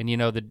 And you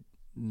know,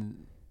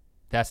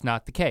 that's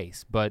not the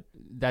case, but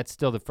that's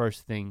still the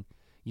first thing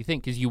you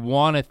think, because you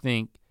wanna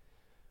think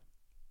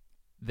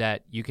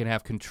that you can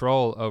have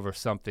control over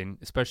something,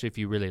 especially if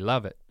you really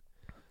love it.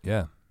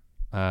 Yeah.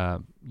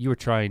 You were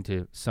trying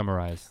to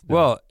summarize.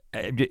 Well,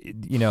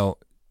 you know,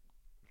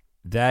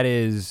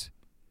 that's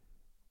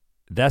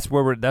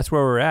where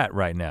we're at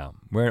right now.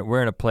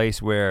 We're in a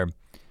place where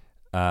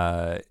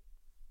we're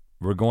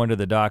going to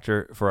the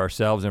doctor for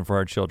ourselves and for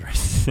our children.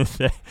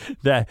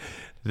 That's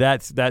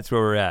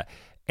where we're at.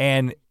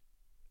 And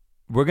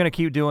we're gonna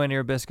keep doing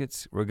ear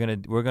biscuits. We're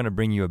gonna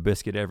bring you a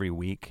biscuit every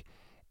week.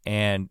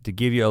 And to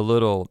give you a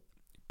little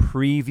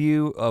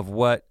preview of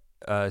what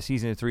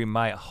season 3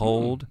 might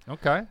hold.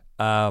 Okay.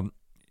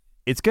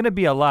 It's gonna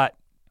be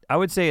I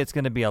would say it's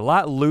gonna be a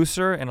lot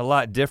looser and a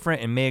lot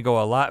different, and may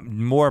go a lot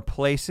more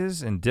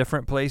places and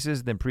different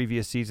places than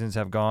previous seasons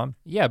have gone.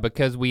 Yeah,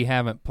 because we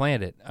haven't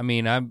planned it. I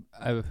mean,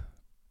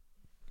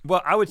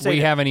 well, I would say we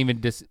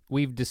haven't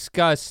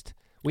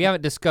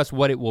discussed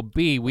what it will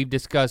be. We've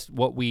discussed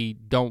what we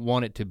don't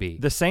want it to be.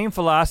 The same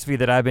philosophy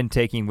that I've been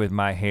taking with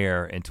my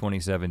hair in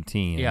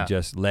 2017, and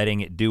just letting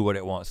it do what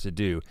it wants to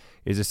do,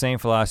 is the same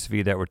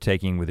philosophy that we're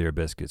taking with Ear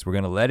Biscuits. We're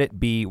gonna let it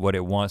be what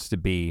it wants to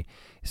be.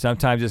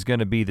 Sometimes it's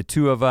gonna be the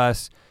two of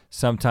us.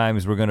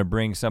 Sometimes we're gonna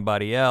bring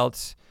somebody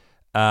else.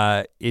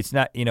 It's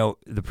not, you know,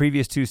 the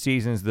previous 2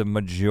 seasons, the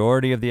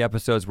majority of the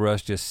episodes were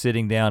us just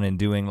sitting down and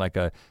doing like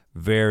a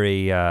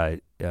very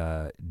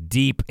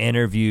deep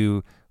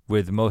interview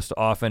with most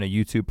often a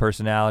YouTube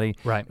personality.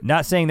 Right.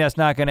 Not saying that's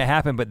not gonna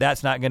happen, but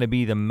that's not gonna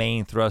be the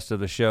main thrust of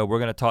the show. We're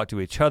gonna talk to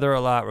each other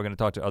a lot. We're gonna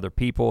talk to other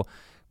people.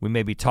 We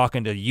may be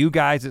talking to you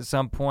guys at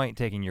some point,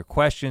 taking your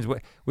questions.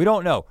 We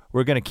don't know.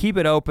 We're gonna keep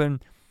it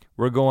open.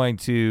 We're going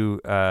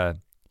to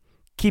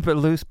keep it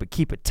loose, but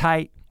keep it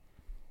tight.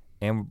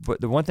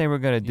 But the one thing we're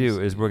gonna do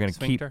is we're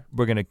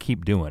gonna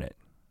keep doing it.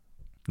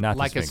 Not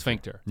like a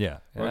sphincter. Yeah.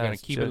 We're gonna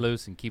keep it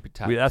loose and keep it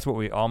tight. That's what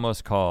we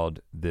almost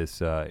called this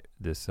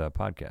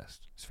podcast,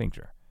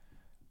 Sphincter.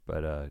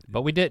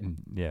 But we didn't.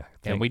 Yeah.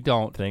 And we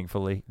don't.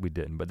 Thankfully, we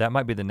didn't. But that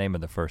might be the name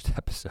of the first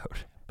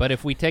episode. But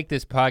if we take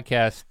this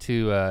podcast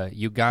to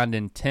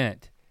Ugandan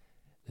tent,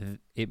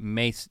 it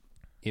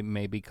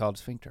may be called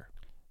Sphincter.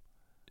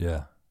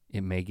 Yeah.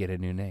 It may get a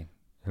new name.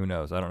 Who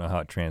knows? I don't know how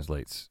it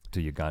translates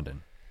to Ugandan.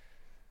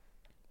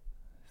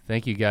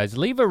 Thank you, guys.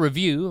 Leave a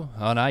review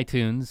on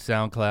iTunes,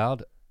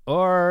 SoundCloud,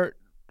 or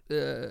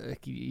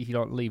you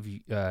don't leave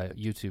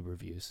YouTube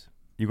reviews.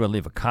 You're gonna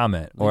leave a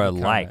comment or a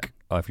like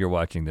if you're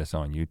watching this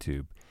on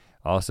YouTube.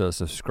 Also,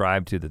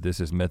 subscribe to the This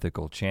Is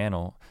Mythical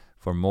channel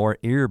for more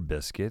ear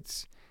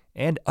biscuits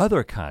and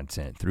other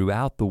content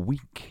throughout the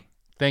week.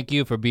 Thank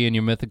you for being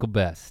your mythical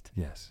best.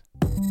 Yes.